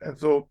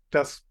 Also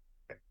das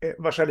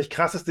wahrscheinlich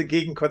krasseste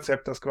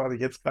Gegenkonzept, das quasi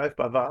jetzt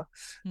greifbar war.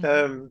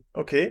 Mhm.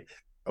 Okay.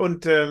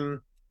 Und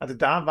also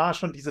da war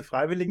schon diese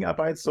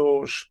Freiwilligenarbeit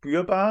so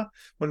spürbar.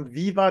 Und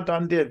wie war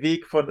dann der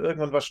Weg von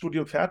irgendwann war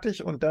Studium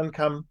fertig und dann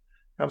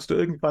kamst du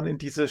irgendwann in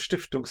diese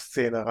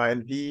Stiftungsszene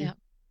rein? Ja,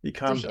 Wie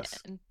kam durch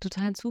das? einen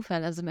totalen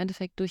Zufall, also im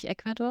Endeffekt durch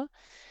Ecuador,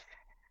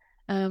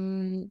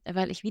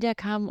 weil ich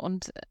wiederkam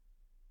und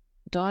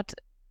dort,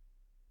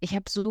 ich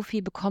habe so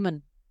viel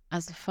bekommen.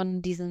 Also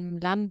von diesem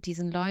Land,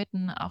 diesen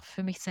Leuten, auch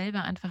für mich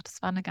selber einfach,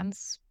 das war eine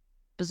ganz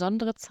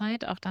besondere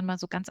Zeit, auch dann mal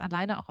so ganz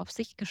alleine auch auf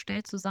sich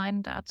gestellt zu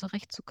sein, da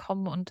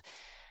zurechtzukommen und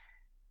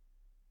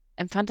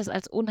empfand das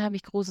als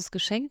unheimlich großes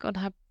Geschenk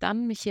und habe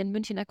dann mich hier in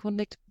München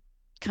erkundigt,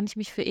 kann ich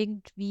mich für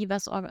irgendwie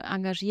was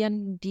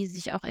engagieren, die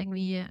sich auch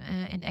irgendwie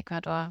in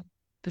Ecuador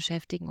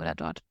beschäftigen oder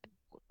dort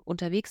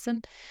unterwegs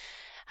sind.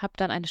 Habe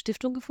dann eine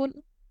Stiftung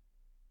gefunden,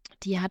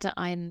 die hatte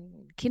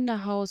ein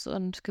Kinderhaus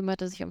und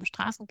kümmerte sich um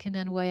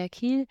Straßenkinder in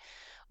Guayaquil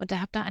und da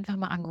habe da einfach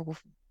mal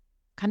angerufen.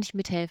 Kann ich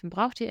mithelfen?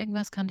 Braucht ihr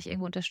irgendwas? Kann ich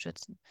irgendwo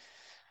unterstützen?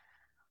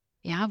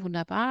 Ja,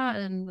 wunderbar.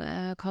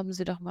 Dann kommen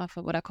Sie doch mal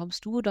oder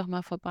kommst du doch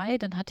mal vorbei.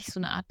 Dann hatte ich so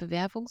eine Art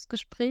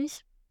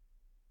Bewerbungsgespräch.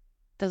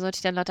 Da sollte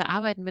ich dann lauter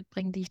Arbeiten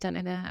mitbringen, die ich dann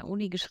in der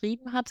Uni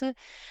geschrieben hatte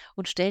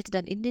und stellte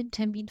dann in dem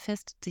Termin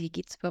fest, hier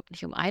geht es überhaupt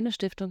nicht um eine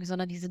Stiftung,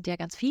 sondern hier sind ja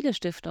ganz viele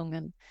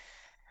Stiftungen.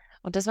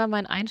 Und das war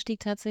mein Einstieg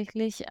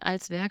tatsächlich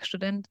als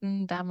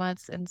Werkstudentin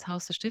damals ins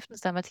Haus des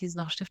Stiftens. Damals hieß es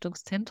noch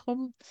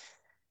Stiftungszentrum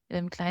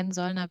im kleinen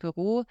Sollner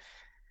Büro.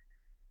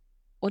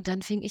 Und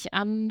dann fing ich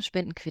an,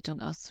 Spendenquittung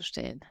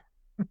auszustellen.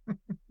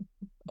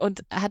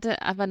 Und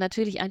hatte aber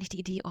natürlich eigentlich die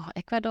Idee, oh,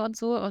 Ecuador und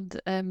so.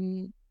 Und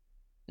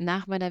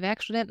nach meiner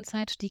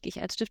Werkstudentenzeit stieg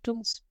ich als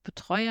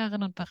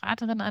Stiftungsbetreuerin und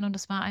Beraterin ein und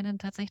das war eine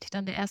tatsächlich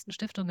dann der ersten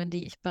Stiftungen,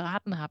 die ich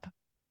beraten habe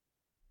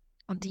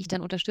und die ich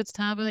dann unterstützt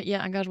habe, ihr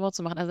Engagement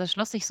zu machen. Also da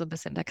schloss sich so ein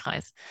bisschen der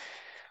Kreis.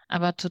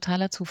 Aber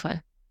totaler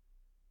Zufall.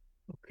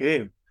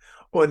 Okay.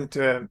 Und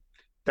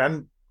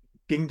dann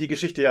ging die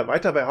Geschichte ja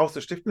weiter bei Haus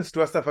des Stiftens.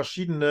 Du hast da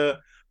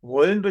verschiedene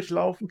Rollen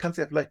durchlaufen. Kannst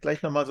ja vielleicht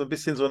gleich nochmal so ein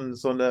bisschen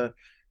so eine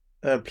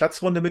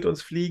Platzrunde mit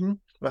uns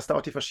fliegen, was da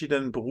auch die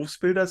verschiedenen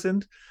Berufsbilder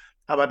sind.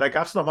 Aber da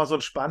gab es nochmal so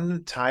einen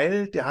spannenden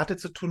Teil, der hatte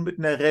zu tun mit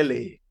einer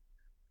Rallye. Mhm.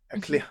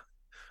 Erklär.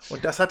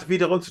 Und das hat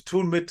wiederum zu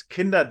tun mit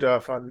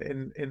Kinderdörfern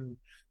in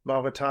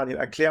Mauretanien.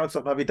 Erklär uns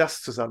doch mal, wie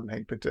das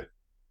zusammenhängt, bitte.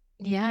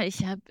 Ja,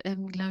 ich habe,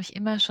 glaube ich,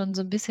 immer schon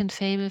so ein bisschen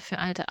Faible für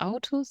alte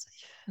Autos.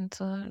 Ich finde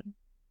so,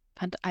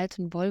 fand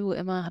alten Volvo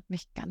immer, hat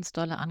mich ganz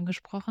dolle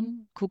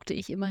angesprochen. Guckte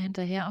ich immer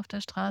hinterher auf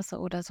der Straße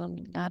oder so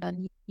ein Lada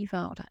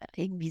Niva oder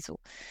irgendwie so.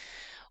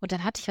 Und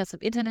dann hatte ich was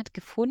im Internet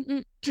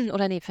gefunden,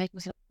 oder nee, vielleicht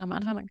muss ich am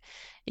Anfang sagen,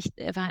 ich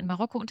war in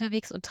Marokko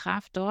unterwegs und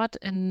traf dort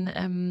in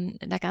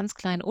einer ganz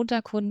kleinen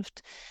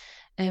Unterkunft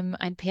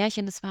ein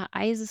Pärchen, es war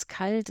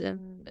eiseskalt,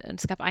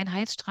 es gab einen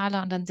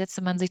Heizstrahler und dann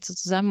setzte man sich so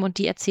zusammen und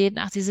die erzählten,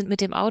 ach, sie sind mit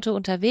dem Auto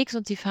unterwegs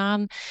und sie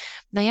fahren,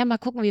 naja, mal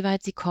gucken, wie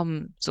weit sie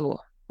kommen, so.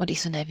 Und ich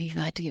so, na, wie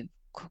weit die,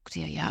 guckt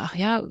ihr, ja, ach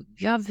ja,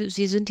 ja,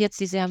 sie sind jetzt,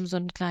 sie haben so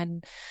einen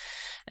kleinen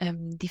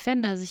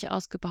Defender sich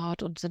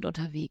ausgebaut und sind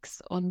unterwegs.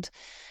 Und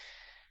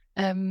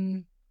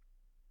ähm,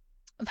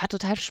 war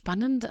total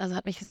spannend, also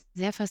hat mich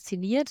sehr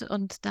fasziniert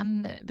und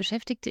dann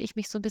beschäftigte ich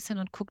mich so ein bisschen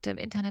und guckte im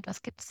Internet,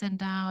 was gibt es denn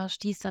da,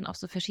 stieß dann auf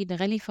so verschiedene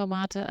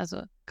Rallye-Formate,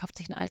 also kauft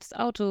sich ein altes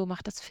Auto,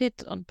 macht das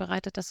fit und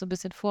bereitet das so ein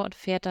bisschen vor und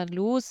fährt dann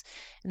los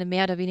in einem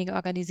mehr oder weniger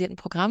organisierten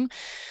Programm.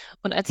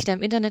 Und als ich da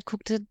im Internet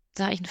guckte,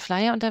 sah ich einen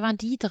Flyer und da waren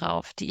die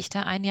drauf, die ich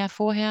da ein Jahr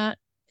vorher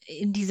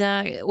in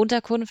dieser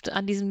Unterkunft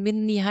an diesem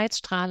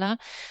Mini-Heizstrahler,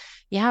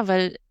 ja,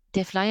 weil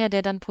der Flyer,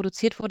 der dann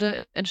produziert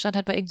wurde, entstand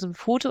halt bei irgendeinem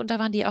Foto und da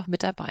waren die auch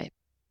mit dabei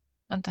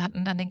und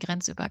hatten dann den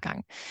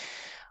Grenzübergang.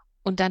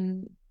 Und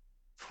dann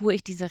fuhr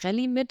ich diese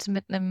Rallye mit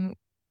einem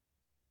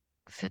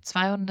für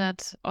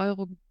 200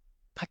 €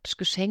 praktisch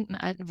geschenkten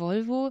alten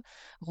Volvo,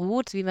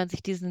 rot, wie man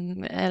sich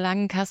diesen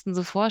langen Kasten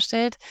so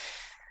vorstellt,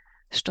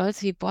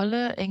 stolz wie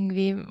Bolle.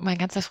 Irgendwie mein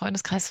ganzer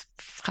Freundeskreis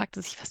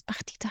fragte sich, was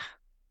macht die da?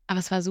 Aber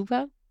es war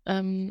super.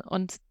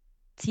 Und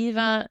Ziel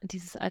war,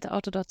 dieses alte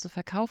Auto dort zu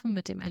verkaufen,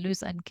 mit dem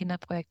Erlös ein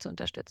Kinderprojekt zu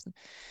unterstützen.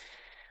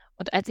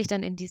 Und als ich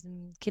dann in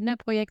diesem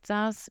Kinderprojekt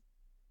saß,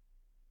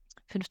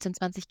 15,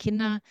 20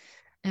 Kinder,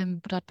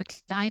 dort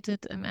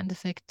begleitet, im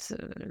Endeffekt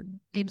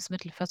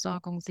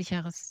Lebensmittelversorgung,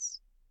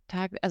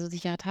 also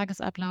sicherer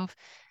Tagesablauf,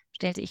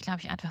 stellte ich,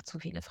 glaube ich, einfach zu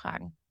viele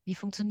Fragen. Wie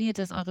funktioniert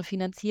das, eure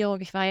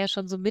Finanzierung? Ich war ja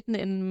schon so mitten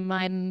in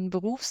meinen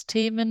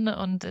Berufsthemen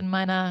und in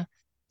meiner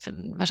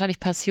wahrscheinlich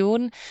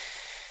Passion.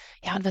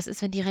 Ja, und was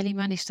ist, wenn die Rallye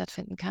mal nicht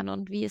stattfinden kann?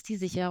 Und wie ist die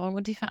Sicherung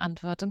und die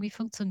Verantwortung? Wie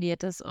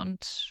funktioniert das?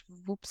 Und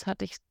wups,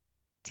 hatte ich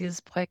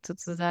dieses Projekt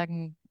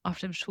sozusagen auf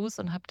dem Schoß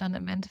und habe dann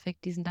im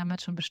Endeffekt diesen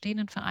damals schon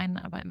bestehenden Verein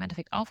aber im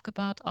Endeffekt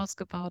aufgebaut,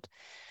 ausgebaut,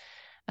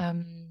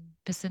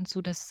 bis hin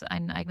zu, dass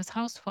ein eigenes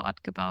Haus vor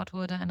Ort gebaut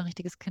wurde, ein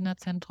richtiges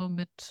Kinderzentrum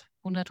mit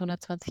 100,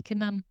 120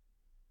 Kindern.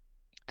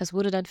 Das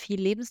wurde dann viel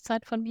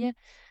Lebenszeit von mir,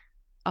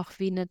 auch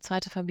wie eine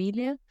zweite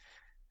Familie.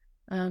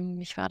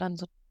 Ich war dann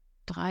so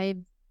 3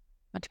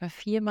 manchmal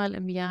 4-mal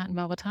im Jahr in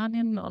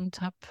Mauretanien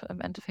und habe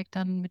im Endeffekt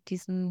dann mit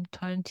diesem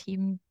tollen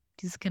Team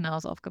dieses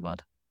Kinderhaus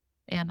aufgebaut.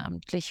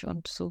 Ehrenamtlich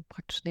und so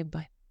praktisch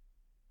nebenbei.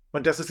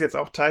 Und das ist jetzt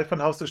auch Teil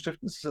von Haus des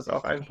Stiftens? Ist das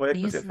auch ein Projekt,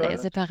 Nee, das es ihr ist ein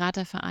fördert?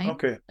 separater Verein,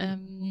 Okay.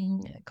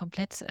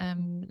 komplett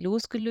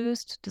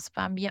losgelöst. Das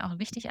war mir auch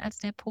wichtig als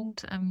der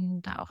Punkt,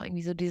 da auch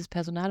irgendwie so dieses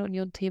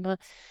Personalunion-Thema.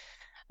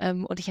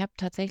 Und ich habe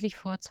tatsächlich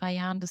vor 2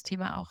 Jahren das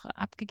Thema auch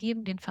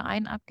abgegeben, den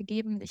Verein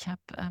abgegeben. Ich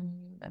habe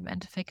im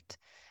Endeffekt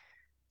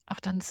auch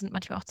dann, es sind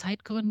manchmal auch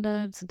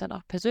Zeitgründe, es sind dann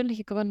auch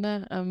persönliche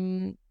Gründe,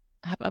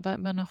 habe aber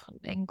immer noch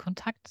einen engen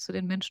Kontakt zu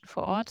den Menschen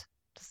vor Ort.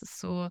 Das ist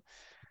so,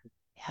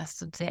 ja, es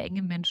sind sehr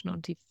enge Menschen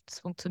und es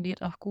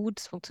funktioniert auch gut,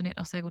 es funktioniert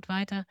auch sehr gut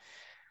weiter.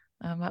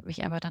 Habe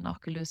mich aber dann auch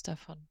gelöst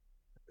davon.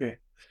 Okay.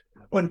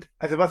 Und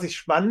also was ich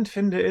spannend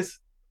finde,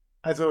 ist,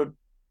 also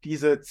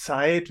diese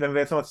Zeit, wenn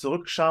wir jetzt noch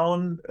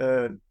zurückschauen,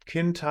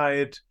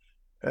 Kindheit,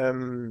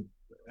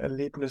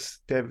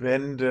 Erlebnis der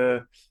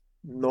Wende,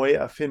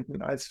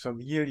 Neuerfinden als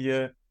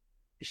Familie.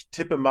 Ich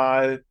tippe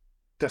mal,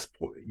 das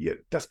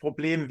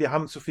Problem, wir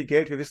haben zu viel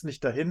Geld, wir wissen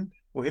nicht dahin,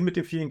 wohin mit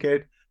dem vielen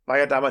Geld, war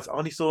ja damals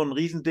auch nicht so ein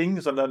Riesending,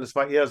 sondern es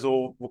war eher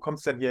so, wo kommt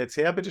es denn hier jetzt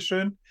her,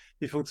 bitteschön?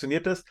 Wie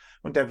funktioniert das?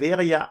 Und da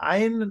wäre ja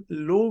eine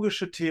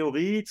logische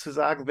Theorie zu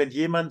sagen, wenn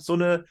jemand so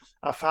eine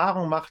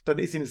Erfahrung macht, dann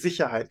ist ihm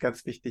Sicherheit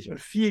ganz wichtig und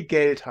viel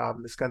Geld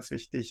haben ist ganz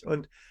wichtig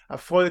und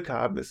Erfolg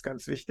haben ist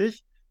ganz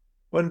wichtig.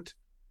 Und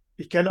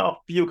ich kenne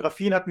auch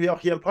Biografien, hatten wir auch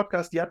hier im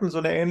Podcast, die hatten so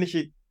eine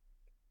ähnliche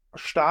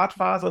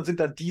Startphase und sind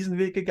dann diesen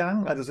Weg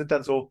gegangen, also sind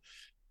dann so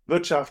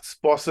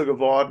Wirtschaftsbosse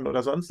geworden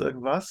oder sonst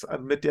irgendwas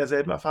mit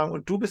derselben Erfahrung.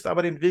 Und du bist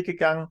aber den Weg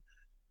gegangen,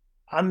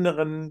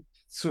 anderen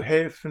zu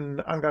helfen,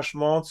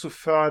 Engagement zu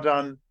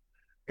fördern.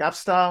 Gab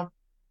es da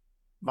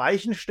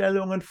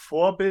Weichenstellungen,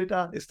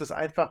 Vorbilder? Ist das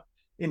einfach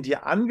in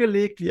dir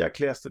angelegt? Wie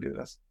erklärst du dir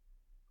das?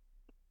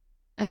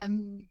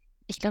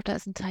 Ich glaube, da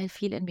ist ein Teil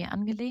viel in mir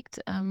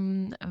angelegt,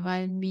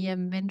 weil mir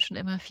Menschen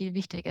immer viel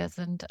wichtiger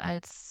sind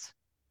als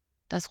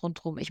das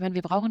Rundrum. Ich meine,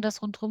 wir brauchen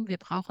das Rundrum, wir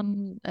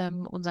brauchen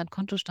unseren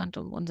Kontostand,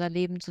 um unser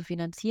Leben zu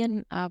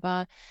finanzieren,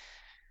 aber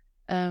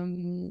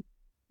ähm,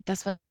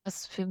 das,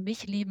 was für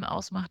mich Leben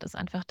ausmacht, ist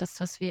einfach das,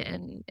 was wir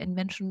in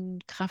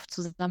Menschenkraft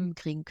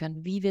zusammenkriegen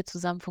können, wie wir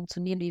zusammen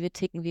funktionieren, wie wir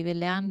ticken, wie wir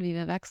lernen, wie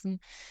wir wachsen,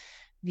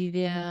 wie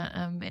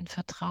wir in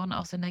Vertrauen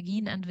auch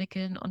Synergien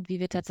entwickeln und wie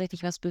wir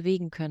tatsächlich was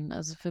bewegen können.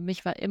 Also für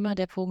mich war immer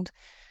der Punkt,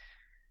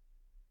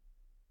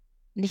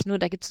 nicht nur,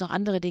 da gibt es noch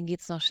andere, denen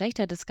geht es noch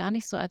schlechter, das gar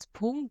nicht so als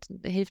Punkt,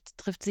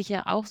 trifft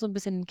sicher auch so ein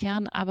bisschen den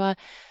Kern, aber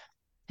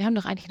wir haben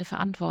doch eigentlich eine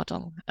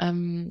Verantwortung.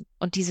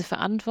 Und diese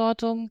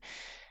Verantwortung,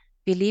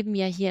 wir leben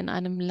ja hier in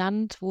einem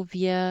Land, wo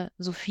wir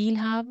so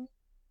viel haben.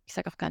 Ich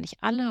sage auch gar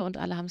nicht alle und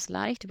alle haben es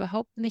leicht,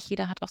 überhaupt nicht.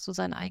 Jeder hat auch so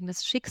sein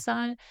eigenes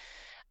Schicksal.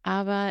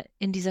 Aber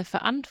in dieser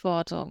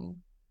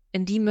Verantwortung,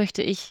 in die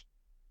möchte ich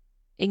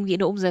irgendwie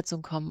in eine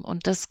Umsetzung kommen.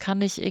 Und das kann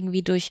ich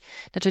irgendwie durch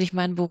natürlich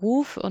meinen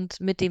Beruf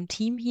und mit dem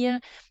Team hier,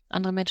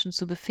 andere Menschen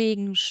zu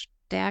befähigen,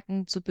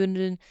 Stärken zu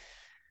bündeln,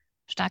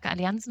 starke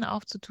Allianzen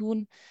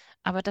aufzutun.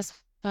 Aber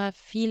das war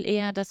viel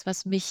eher das,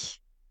 was mich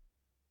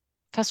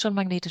fast schon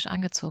magnetisch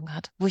angezogen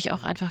hat, wo ich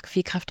auch Mhm. einfach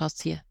viel Kraft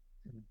rausziehe.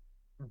 Mhm.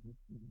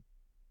 Mhm.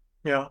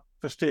 Ja,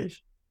 verstehe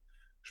ich.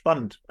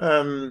 Spannend.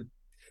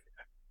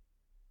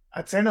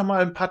 Erzähl noch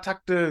mal ein paar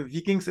Takte,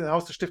 wie ging es im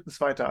Haus des Stiftens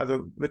weiter?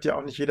 Also wird ja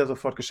auch nicht jeder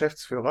sofort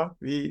Geschäftsführer.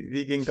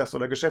 Wie ging das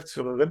oder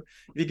Geschäftsführerin?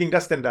 Wie ging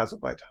das denn da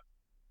so weiter?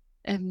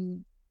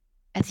 Ähm,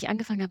 Als ich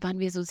angefangen habe, waren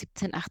wir so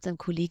 17, 18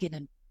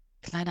 Kolleginnen.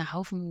 Kleiner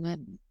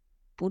Haufen,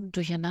 bunt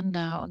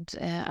durcheinander und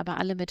aber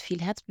alle mit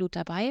viel Herzblut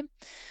dabei.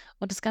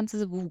 Und das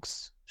Ganze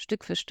wuchs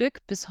Stück für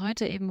Stück. Bis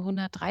heute eben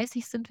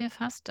 130 sind wir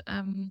fast,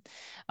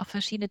 auch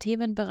verschiedene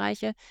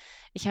Themenbereiche.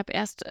 Ich habe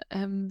erst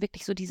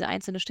wirklich so diese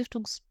einzelne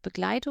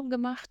Stiftungsbegleitung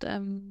gemacht,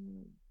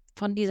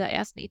 von dieser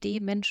ersten Idee,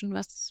 Menschen,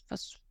 was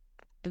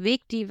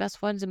bewegt die,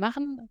 was wollen sie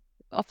machen?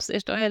 Ob es der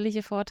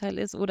steuerliche Vorteil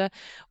ist oder,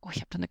 oh, ich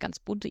habe da eine ganz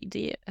bunte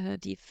Idee,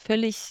 die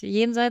völlig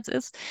jenseits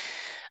ist.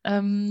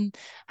 Habe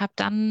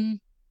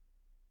dann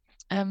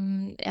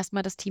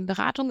erstmal das Team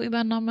Beratung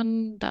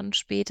übernommen, dann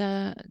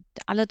später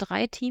alle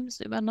 3 Teams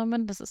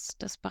übernommen. Das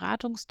ist das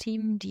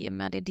Beratungsteam, die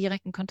immer den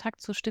direkten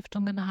Kontakt zu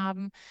Stiftungen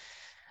haben.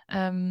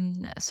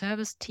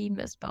 Service-Team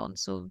ist bei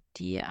uns so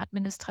die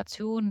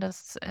Administration,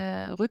 das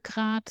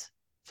Rückgrat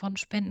von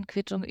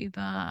Spendenquittung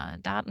über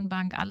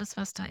Datenbank, alles,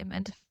 was da im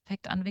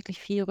Endeffekt an wirklich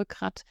viel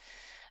Rückgrat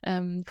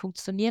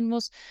funktionieren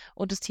muss.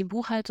 Und das Team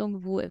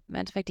Buchhaltung, wo im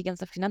Endeffekt die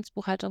ganze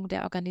Finanzbuchhaltung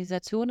der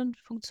Organisationen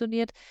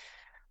funktioniert.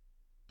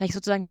 Da habe ich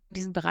sozusagen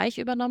diesen Bereich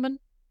übernommen.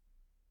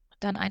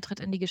 Dann Eintritt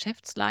in die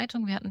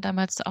Geschäftsleitung. Wir hatten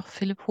damals auch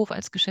Philipp Hof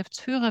als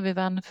Geschäftsführer. Wir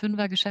waren eine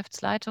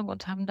Fünfer-Geschäftsleitung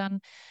und haben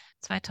dann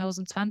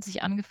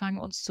 2020 angefangen,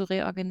 uns zu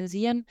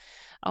reorganisieren,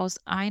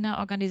 aus einer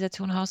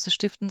Organisation Haus des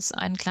Stiftens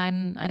eine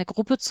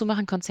Gruppe zu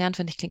machen. Konzern,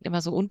 finde ich, klingt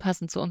immer so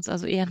unpassend zu uns,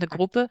 also eher eine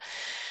Gruppe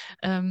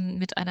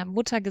mit einer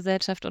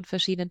Muttergesellschaft und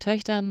verschiedenen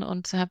Töchtern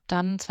und habe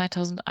dann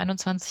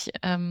 2021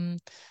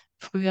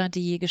 früher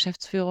die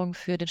Geschäftsführung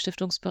für den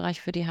Stiftungsbereich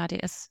für die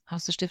HDS,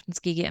 Haus des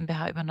Stiftens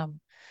GmbH, übernommen.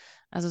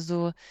 Also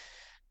so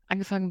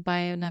angefangen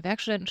bei einer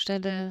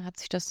Werkstudentenstelle, hat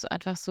sich das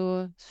einfach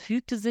so, es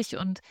fügte sich,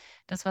 und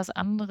das, was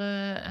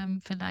andere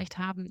vielleicht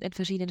haben in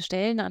verschiedenen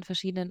Stellen, an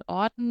verschiedenen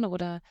Orten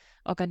oder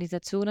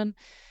Organisationen,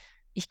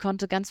 ich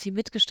konnte ganz viel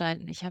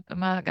mitgestalten. Ich habe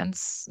immer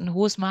ganz ein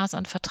hohes Maß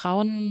an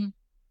Vertrauen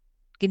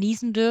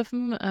genießen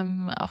dürfen,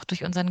 auch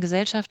durch unseren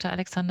Gesellschafter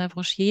Alexander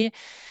Broschier,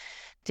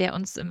 der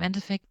uns im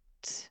Endeffekt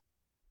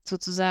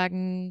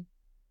sozusagen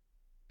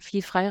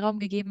viel Freiraum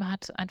gegeben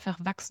hat, einfach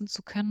wachsen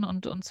zu können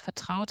und uns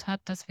vertraut hat,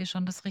 dass wir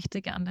schon das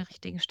Richtige an der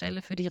richtigen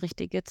Stelle für die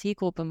richtige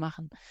Zielgruppe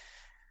machen.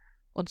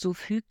 Und so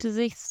fügte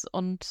sich's,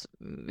 und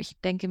ich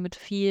denke mit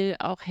viel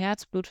auch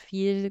Herzblut,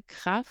 viel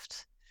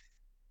Kraft,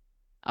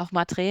 auch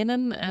mal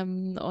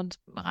Tränen und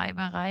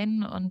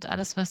Reibereien und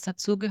alles, was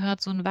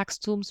dazugehört, so ein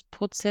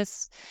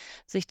Wachstumsprozess,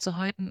 sich zu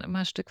häuten,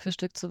 immer Stück für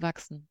Stück zu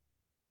wachsen.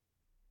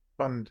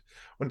 Spannend.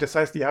 Und das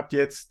heißt, ihr habt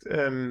jetzt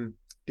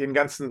den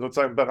ganzen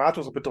sozusagen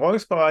Beratungs- und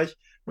Betreuungsbereich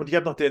und ihr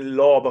habt noch den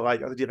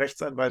Law-Bereich, also die Mhm.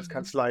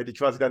 Rechtsanwaltskanzlei, die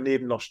quasi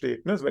daneben noch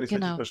steht, ne? Wenn ich es richtig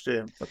Genau.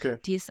 verstehe. Okay.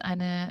 Die ist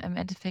eine im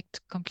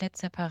Endeffekt komplett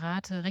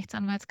separate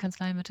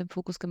Rechtsanwaltskanzlei mit dem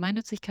Fokus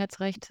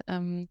Gemeinnützigkeitsrecht,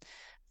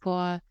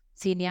 vor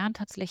 10 Jahren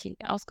tatsächlich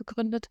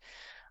ausgegründet,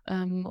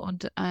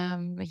 und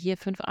hier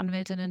 5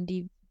 Anwältinnen,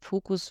 die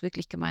Fokus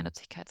wirklich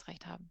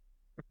Gemeinnützigkeitsrecht haben.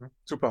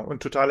 Super.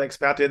 Und totale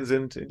Expertinnen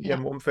sind in Ja,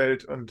 ihrem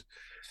Umfeld. Und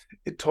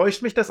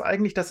täuscht mich das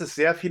eigentlich, dass es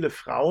sehr viele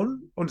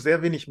Frauen und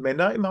sehr wenig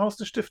Männer im Haus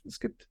des Stiftens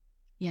gibt?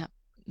 ja.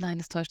 Nein,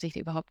 das täuscht dich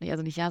überhaupt nicht.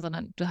 Also nicht ja,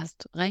 sondern du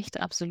hast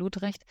recht,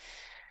 absolut recht.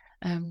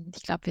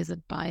 Ich glaube, wir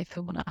sind bei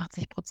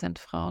 85%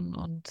 Frauen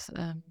und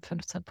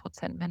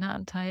 15%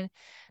 Männeranteil.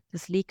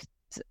 Das liegt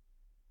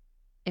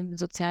im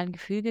sozialen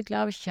Gefüge,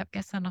 glaube ich. Ich habe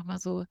gestern noch mal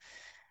so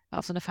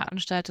auf so eine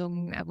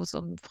Veranstaltung, wo es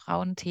um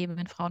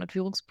Frauenthemen, Frauen in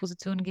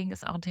Führungspositionen ging,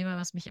 ist auch ein Thema,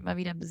 was mich immer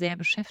wieder sehr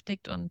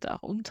beschäftigt und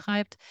auch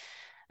umtreibt.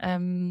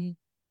 Ähm,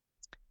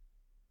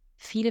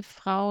 Viele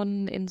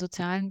Frauen in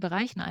sozialen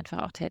Bereichen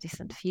einfach auch tätig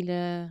sind,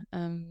 viele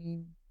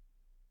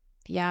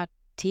ja,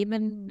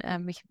 Themen,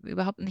 ich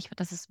überhaupt nicht,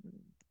 dass es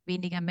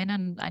weniger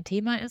Männern ein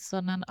Thema ist,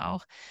 sondern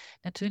auch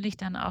natürlich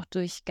dann auch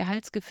durch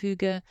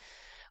Gehaltsgefüge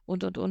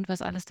und,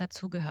 was alles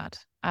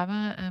dazugehört.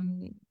 Aber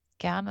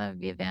gerne,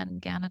 wir werden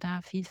gerne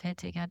da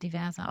vielfältiger,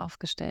 diverser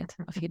aufgestellt,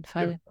 auf jeden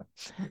Fall.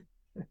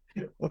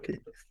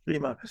 Okay,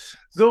 prima.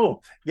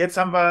 So, jetzt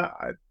haben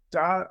wir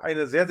da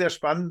eine sehr, sehr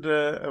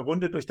spannende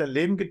Runde durch dein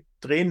Leben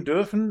drehen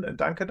dürfen.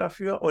 Danke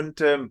dafür.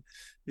 Und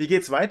wie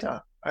geht's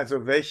weiter?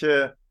 Also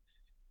welche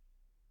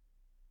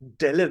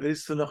Delle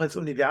willst du noch ins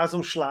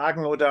Universum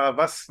schlagen oder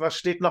was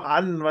steht noch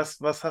an?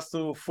 Was hast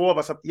du vor?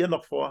 Was habt ihr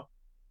noch vor?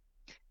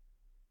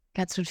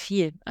 Ganz schön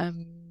viel.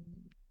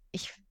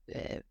 Ich,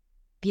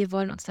 wir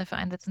wollen uns dafür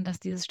einsetzen, dass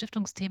dieses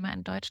Stiftungsthema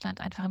in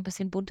Deutschland einfach ein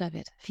bisschen bunter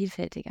wird,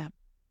 vielfältiger,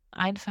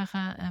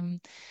 einfacher,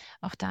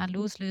 auch da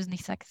loslösen.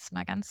 Ich sage es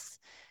mal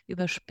ganz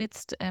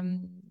überspitzt,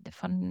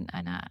 von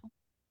einer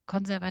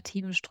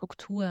konservativen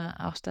Struktur,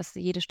 auch dass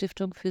jede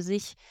Stiftung für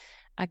sich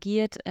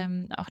agiert,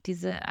 auch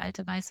diese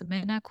alte weiße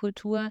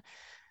Männerkultur,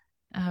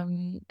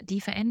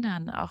 die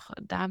verändern, auch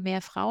da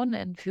mehr Frauen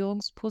in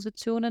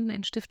Führungspositionen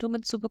in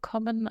Stiftungen zu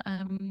bekommen,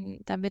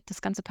 damit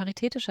das Ganze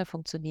paritätischer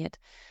funktioniert.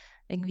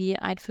 Irgendwie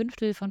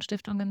 1/5 von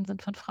Stiftungen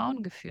sind von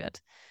Frauen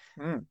geführt.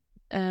 Hm.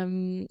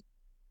 Ähm,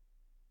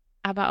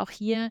 aber auch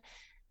hier,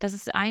 das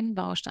ist ein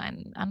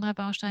Baustein. Ein anderer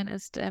Baustein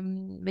ist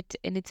mit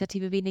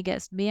Initiative Weniger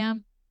ist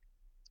mehr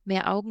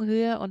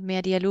Augenhöhe und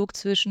mehr Dialog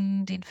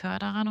zwischen den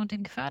Förderern und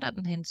den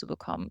Geförderten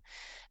hinzubekommen.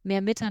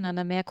 Mehr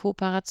Miteinander, mehr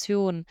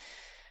Kooperation,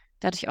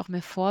 dadurch auch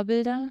mehr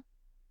Vorbilder.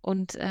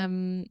 Und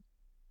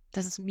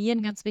das ist mir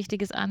ein ganz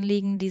wichtiges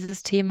Anliegen,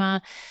 dieses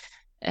Thema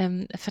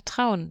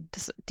Vertrauen.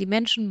 Die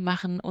Menschen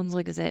machen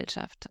unsere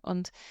Gesellschaft.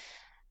 Und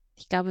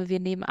ich glaube, wir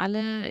nehmen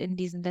alle in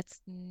diesen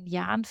letzten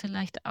Jahren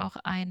vielleicht auch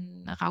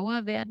ein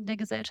rauer Werden der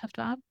Gesellschaft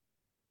wahr,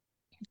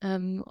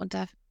 und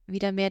da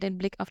wieder mehr den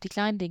Blick auf die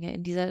kleinen Dinge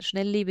in dieser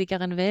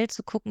schnelllebigeren Welt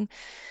zu gucken,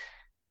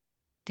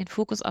 den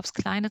Fokus aufs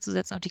Kleine zu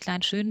setzen, auf die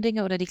kleinen schönen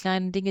Dinge oder die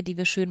kleinen Dinge, die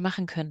wir schön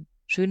machen können.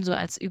 Schön so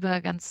als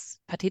ganz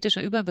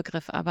pathetischer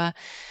Überbegriff, aber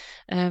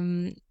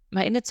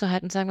mal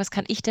innezuhalten und sagen, was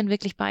kann ich denn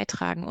wirklich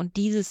beitragen? Und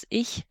dieses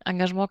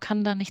Ich-Engagement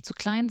kann da nicht zu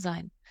klein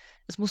sein.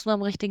 Es muss nur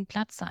am richtigen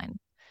Platz sein.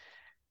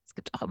 Es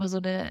gibt auch immer so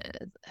eine,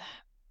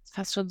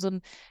 fast schon so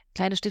eine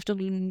kleine Stiftung,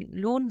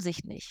 lohnen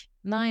sich nicht.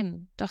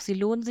 Nein, doch sie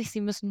lohnen sich,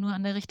 sie müssen nur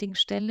an der richtigen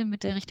Stelle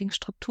mit der richtigen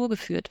Struktur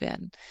geführt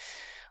werden.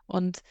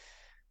 Und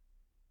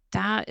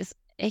da ist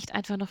echt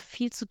einfach noch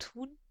viel zu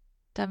tun.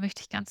 Da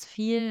möchte ich ganz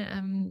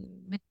viel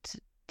mit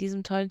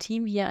diesem tollen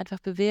Team hier einfach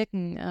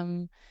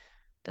bewirken,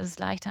 dass es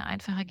leichter,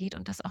 einfacher geht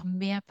und dass auch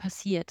mehr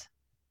passiert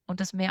und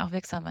dass mehr auch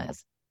wirksamer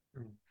ist.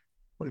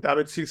 Und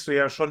damit zielst du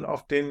ja schon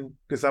auf den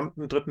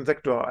gesamten dritten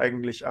Sektor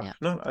eigentlich ab, Ja,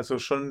 ne? Also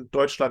schon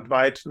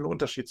deutschlandweit einen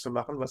Unterschied zu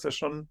machen, was ja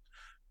schon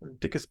ein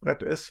dickes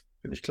Brett ist.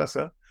 Finde ich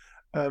klasse.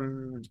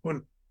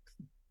 Und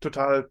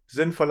total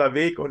sinnvoller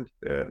Weg. Und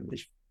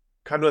ich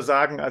kann nur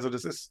sagen, also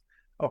das ist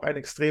auch ein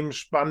extrem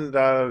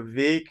spannender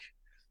Weg,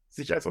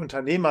 sich als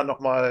Unternehmer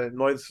nochmal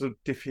neu zu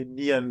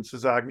definieren, zu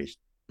sagen, ich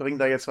bringe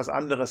da jetzt was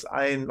anderes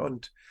ein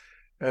und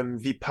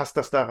wie passt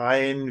das da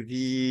rein?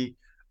 Wie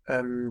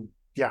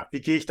Ja,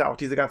 wie gehe ich da auch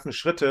diese ganzen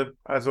Schritte?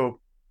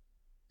 Also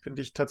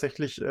finde ich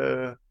tatsächlich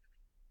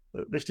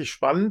richtig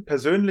spannend,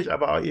 persönlich,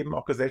 aber eben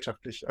auch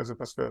gesellschaftlich, also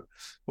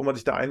wo man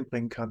sich da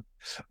einbringen kann.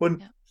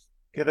 Und Ja.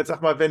 Gerrit,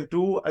 sag mal,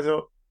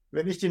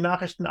 wenn ich die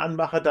Nachrichten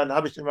anmache, dann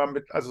habe ich immer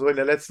also so in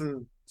der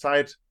letzten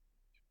Zeit,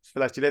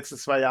 vielleicht die letzten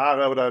 2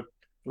 Jahre oder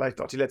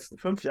vielleicht auch die letzten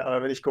 5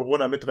 Jahre, wenn ich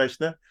Corona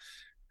mitrechne,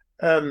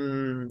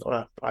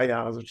 oder 3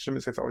 Jahre, so schlimm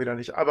ist jetzt auch wieder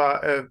nicht,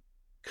 aber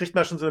kriegt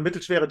man schon so eine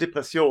mittelschwere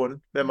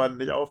Depression, wenn man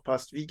nicht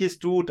aufpasst. Wie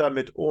gehst du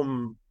damit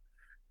um?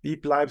 Wie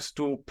bleibst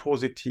du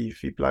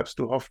positiv? Wie bleibst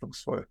du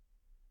hoffnungsvoll?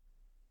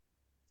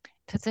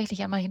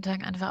 Tatsächlich an manchen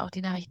Tagen einfach auch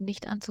die Nachrichten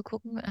nicht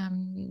anzugucken,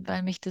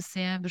 weil mich das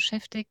sehr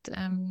beschäftigt.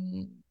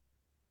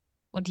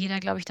 Und jeder,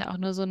 glaube ich, da auch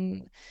nur so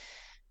ein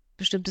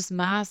bestimmtes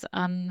Maß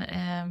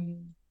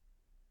an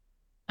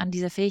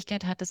dieser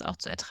Fähigkeit hat, das auch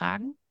zu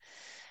ertragen,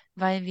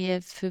 weil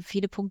wir für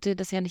viele Punkte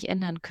das ja nicht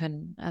ändern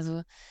können.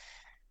 Also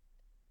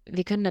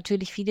wir können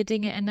natürlich viele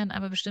Dinge ändern,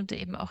 aber bestimmte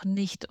eben auch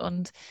nicht.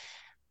 Und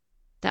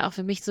da auch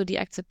für mich so die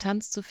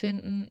Akzeptanz zu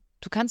finden,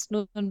 du kannst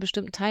nur einen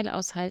bestimmten Teil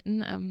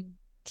aushalten.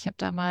 Ich habe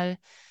da mal,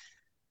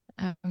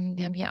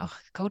 wir haben hier auch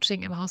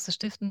Coaching im Haus des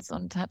Stiftens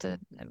und hatte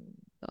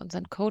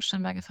unseren Coach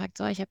dann mal gefragt,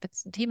 so, ich habe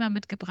jetzt ein Thema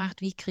mitgebracht,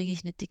 wie kriege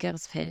ich ein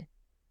dickeres Fell?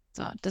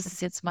 So, das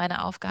ist jetzt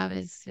meine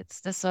Aufgabe,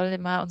 das soll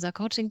immer unser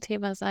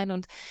Coaching-Thema sein.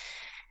 Und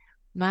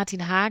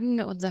Martin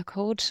Hagen, unser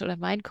Coach oder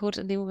mein Coach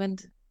in dem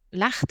Moment,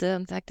 lachte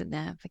und sagte,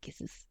 na, vergiss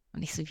es.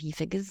 Und ich so, wie,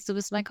 vergiss es, du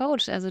bist mein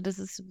Coach. Also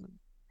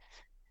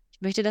ich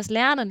möchte das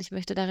lernen, ich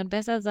möchte darin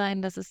besser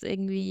sein, dass es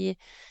irgendwie,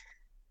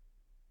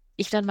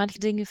 ich dann manche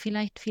Dinge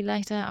vielleicht viel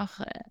leichter auch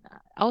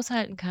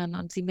aushalten kann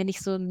und sie mir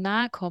nicht so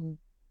nahe kommen.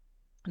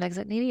 Und er hat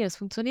gesagt, nee, das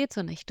funktioniert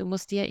so nicht. Du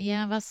musst dir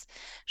eher was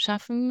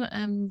schaffen,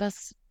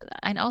 was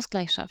einen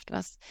Ausgleich schafft,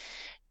 was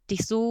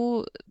dich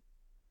so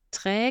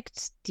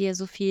trägt, dir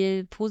so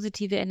viel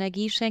positive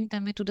Energie schenkt,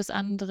 damit du das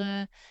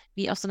andere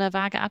wie auf so einer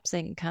Waage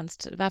absenken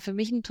kannst. War für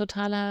mich ein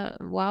totaler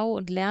Wow-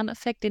 und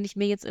Lerneffekt, den ich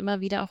mir jetzt immer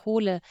wieder auch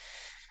hole.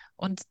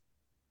 Und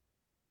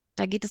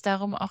da geht es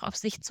darum, auch auf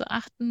sich zu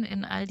achten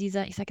in all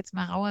dieser, ich sage jetzt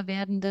mal, rauer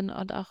werdenden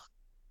und auch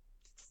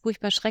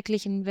furchtbar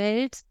schrecklichen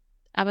Welt.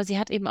 Aber sie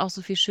hat eben auch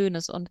so viel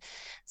Schönes. Und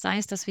sei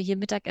es, dass wir hier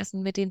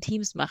Mittagessen mit den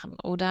Teams machen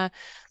oder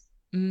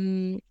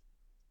mh,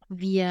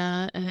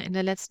 wir in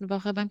der letzten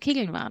Woche beim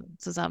Kegeln waren,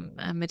 zusammen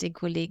mit den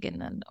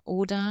Kolleginnen.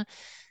 Oder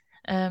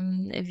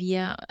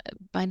wir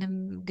bei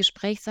einem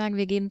Gespräch sagen,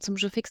 wir gehen zum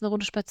Fix eine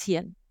Runde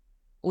spazieren.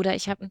 Oder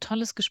ich habe ein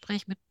tolles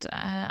Gespräch mit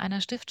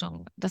einer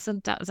Stiftung. Das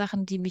sind da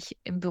Sachen, die mich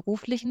im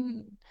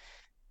Beruflichen,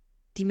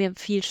 die mir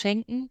viel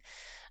schenken.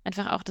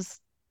 Einfach auch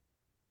das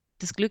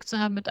Glück zu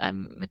haben,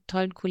 mit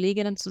tollen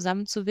Kolleginnen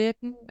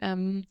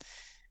zusammenzuwirken,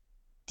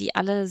 die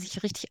alle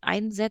sich richtig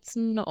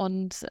einsetzen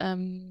und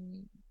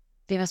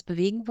wir was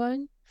bewegen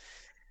wollen.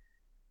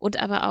 Und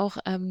aber auch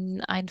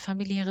ein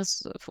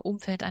familiäres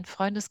Umfeld, einen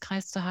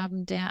Freundeskreis zu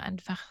haben, der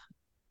einfach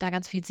da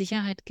ganz viel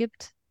Sicherheit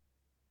gibt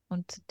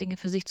und Dinge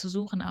für sich zu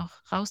suchen, auch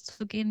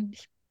rauszugehen.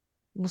 Ich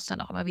muss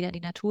dann auch immer wieder in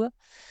die Natur.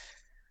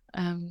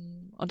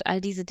 Und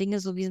all diese Dinge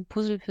so wie ein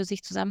Puzzle für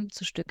sich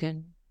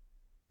zusammenzustückeln.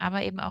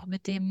 Aber eben auch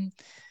mit dem,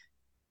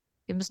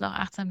 wir müssen auch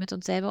achtsam mit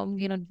uns selber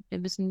umgehen und wir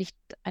müssen nicht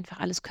einfach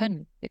alles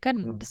können. Wir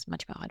können Mhm. das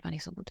manchmal auch einfach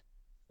nicht so gut.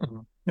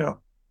 Mhm.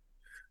 Ja.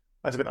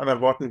 Also mit anderen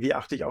Worten, wie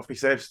achte ich auf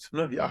mich selbst?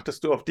 Ne? Wie Ja,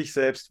 achtest du auf dich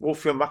selbst?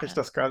 Wofür mache ich ja,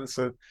 das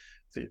Ganze?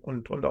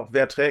 Und auch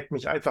wer trägt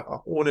mich einfach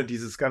auch ohne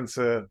dieses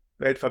ganze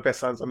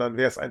Weltverbessern, sondern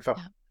wer ist einfach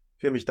ja.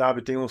 für mich da,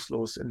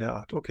 bedingungslos in der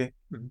Art. Okay.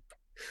 Mhm.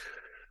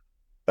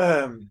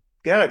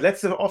 Gerrit,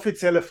 letzte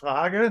offizielle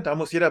Frage. Da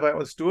muss jeder bei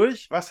uns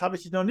durch. Was habe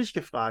ich dich noch nicht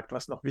gefragt,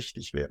 was noch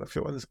wichtig wäre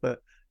für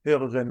unsere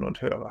Hörerinnen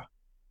und Hörer?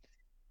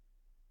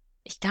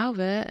 Ich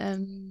glaube,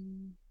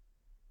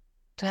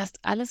 du hast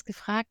alles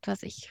gefragt,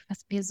 was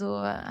mir so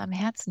am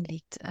Herzen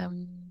liegt.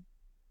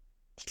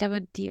 Ich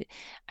glaube,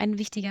 ein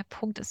wichtiger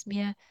Punkt ist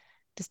mir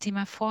das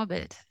Thema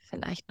Vorbild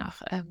vielleicht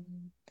noch.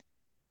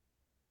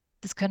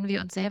 Das können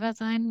wir uns selber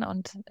sein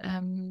und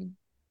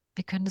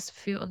wir können es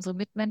für unsere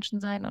Mitmenschen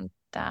sein und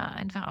da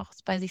einfach auch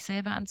bei sich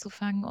selber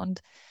anzufangen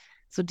und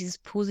so dieses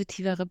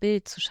positivere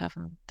Bild zu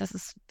schaffen. Das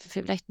ist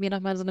vielleicht mir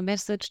nochmal so eine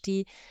Message,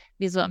 die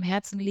mir so am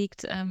Herzen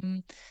liegt,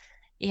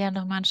 eher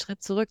nochmal einen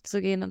Schritt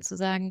zurückzugehen und zu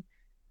sagen,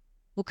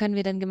 wo können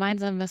wir denn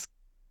gemeinsam was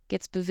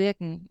jetzt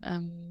bewirken?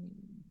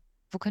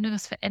 Wo können wir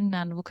was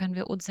verändern? Wo können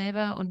wir uns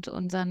selber und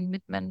unseren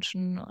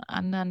Mitmenschen,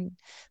 anderen,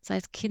 sei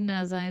es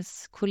Kinder, sei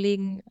es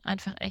Kollegen,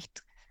 einfach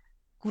echt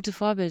gute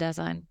Vorbilder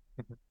sein?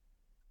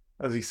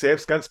 Also sich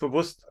selbst ganz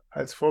bewusst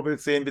als Vorbild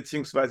sehen,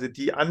 beziehungsweise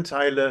die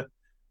Anteile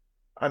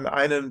an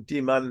einem,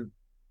 die man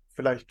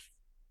vielleicht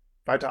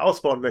weiter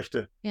ausbauen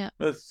möchte. Ja,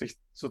 Ne, sich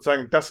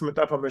sozusagen,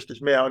 davon möchte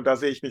ich mehr und da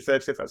sehe ich mich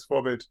selbst jetzt als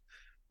Vorbild.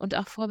 und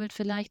auch Vorbild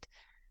vielleicht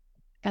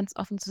ganz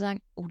offen zu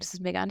sagen, oh, das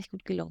ist mir gar nicht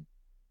gut gelungen.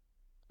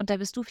 Und da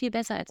bist du viel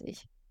besser als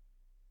ich.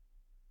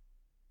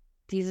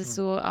 Dieses Mhm.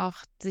 so auch,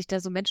 sich da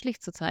so menschlich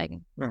zu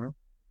zeigen. Mhm.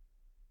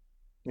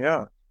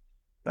 Ja,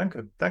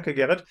 danke. Danke,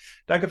 Gerrit.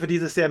 Danke für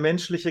dieses sehr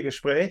menschliche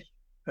Gespräch.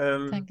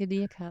 Danke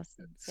dir,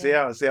 Carsten.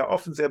 Sehr, sehr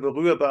offen, sehr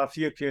berührbar.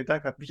 Vielen, vielen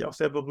Dank. Hat mich auch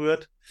sehr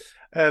berührt.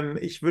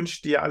 Ich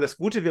wünsche dir alles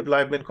Gute. Wir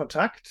bleiben in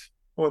Kontakt.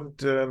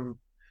 Und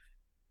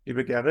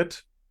liebe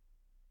Gerit,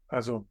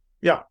 also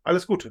ja,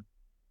 alles Gute.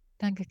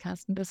 Danke,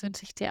 Carsten. Das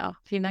wünsche ich dir auch.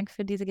 Vielen Dank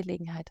für diese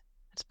Gelegenheit.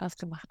 Hat Spaß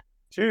gemacht.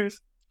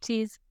 Tschüss.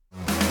 Tschüss.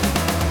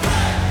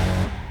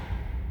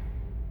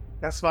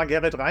 Das war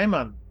Gerit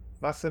Reimann.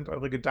 Was sind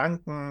eure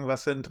Gedanken?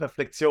 Was sind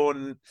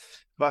Reflexionen?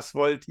 Was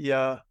wollt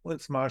ihr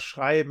uns mal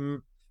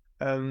schreiben?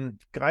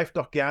 Greift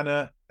doch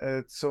gerne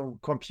zum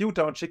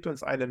Computer und schickt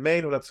uns eine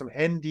Mail oder zum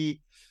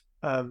Handy.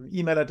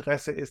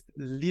 E-Mail-Adresse ist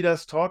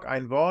leaderstalk,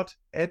 ein Wort,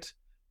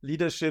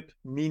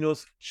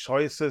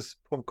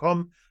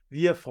 @leadership-choices.com.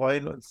 Wir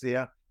freuen uns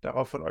sehr,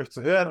 darauf von euch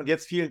zu hören. Und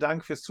jetzt vielen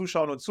Dank fürs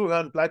Zuschauen und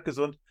Zuhören. Bleibt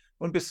gesund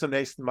und bis zum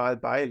nächsten Mal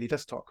bei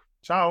Leaders Talk.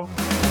 Ciao.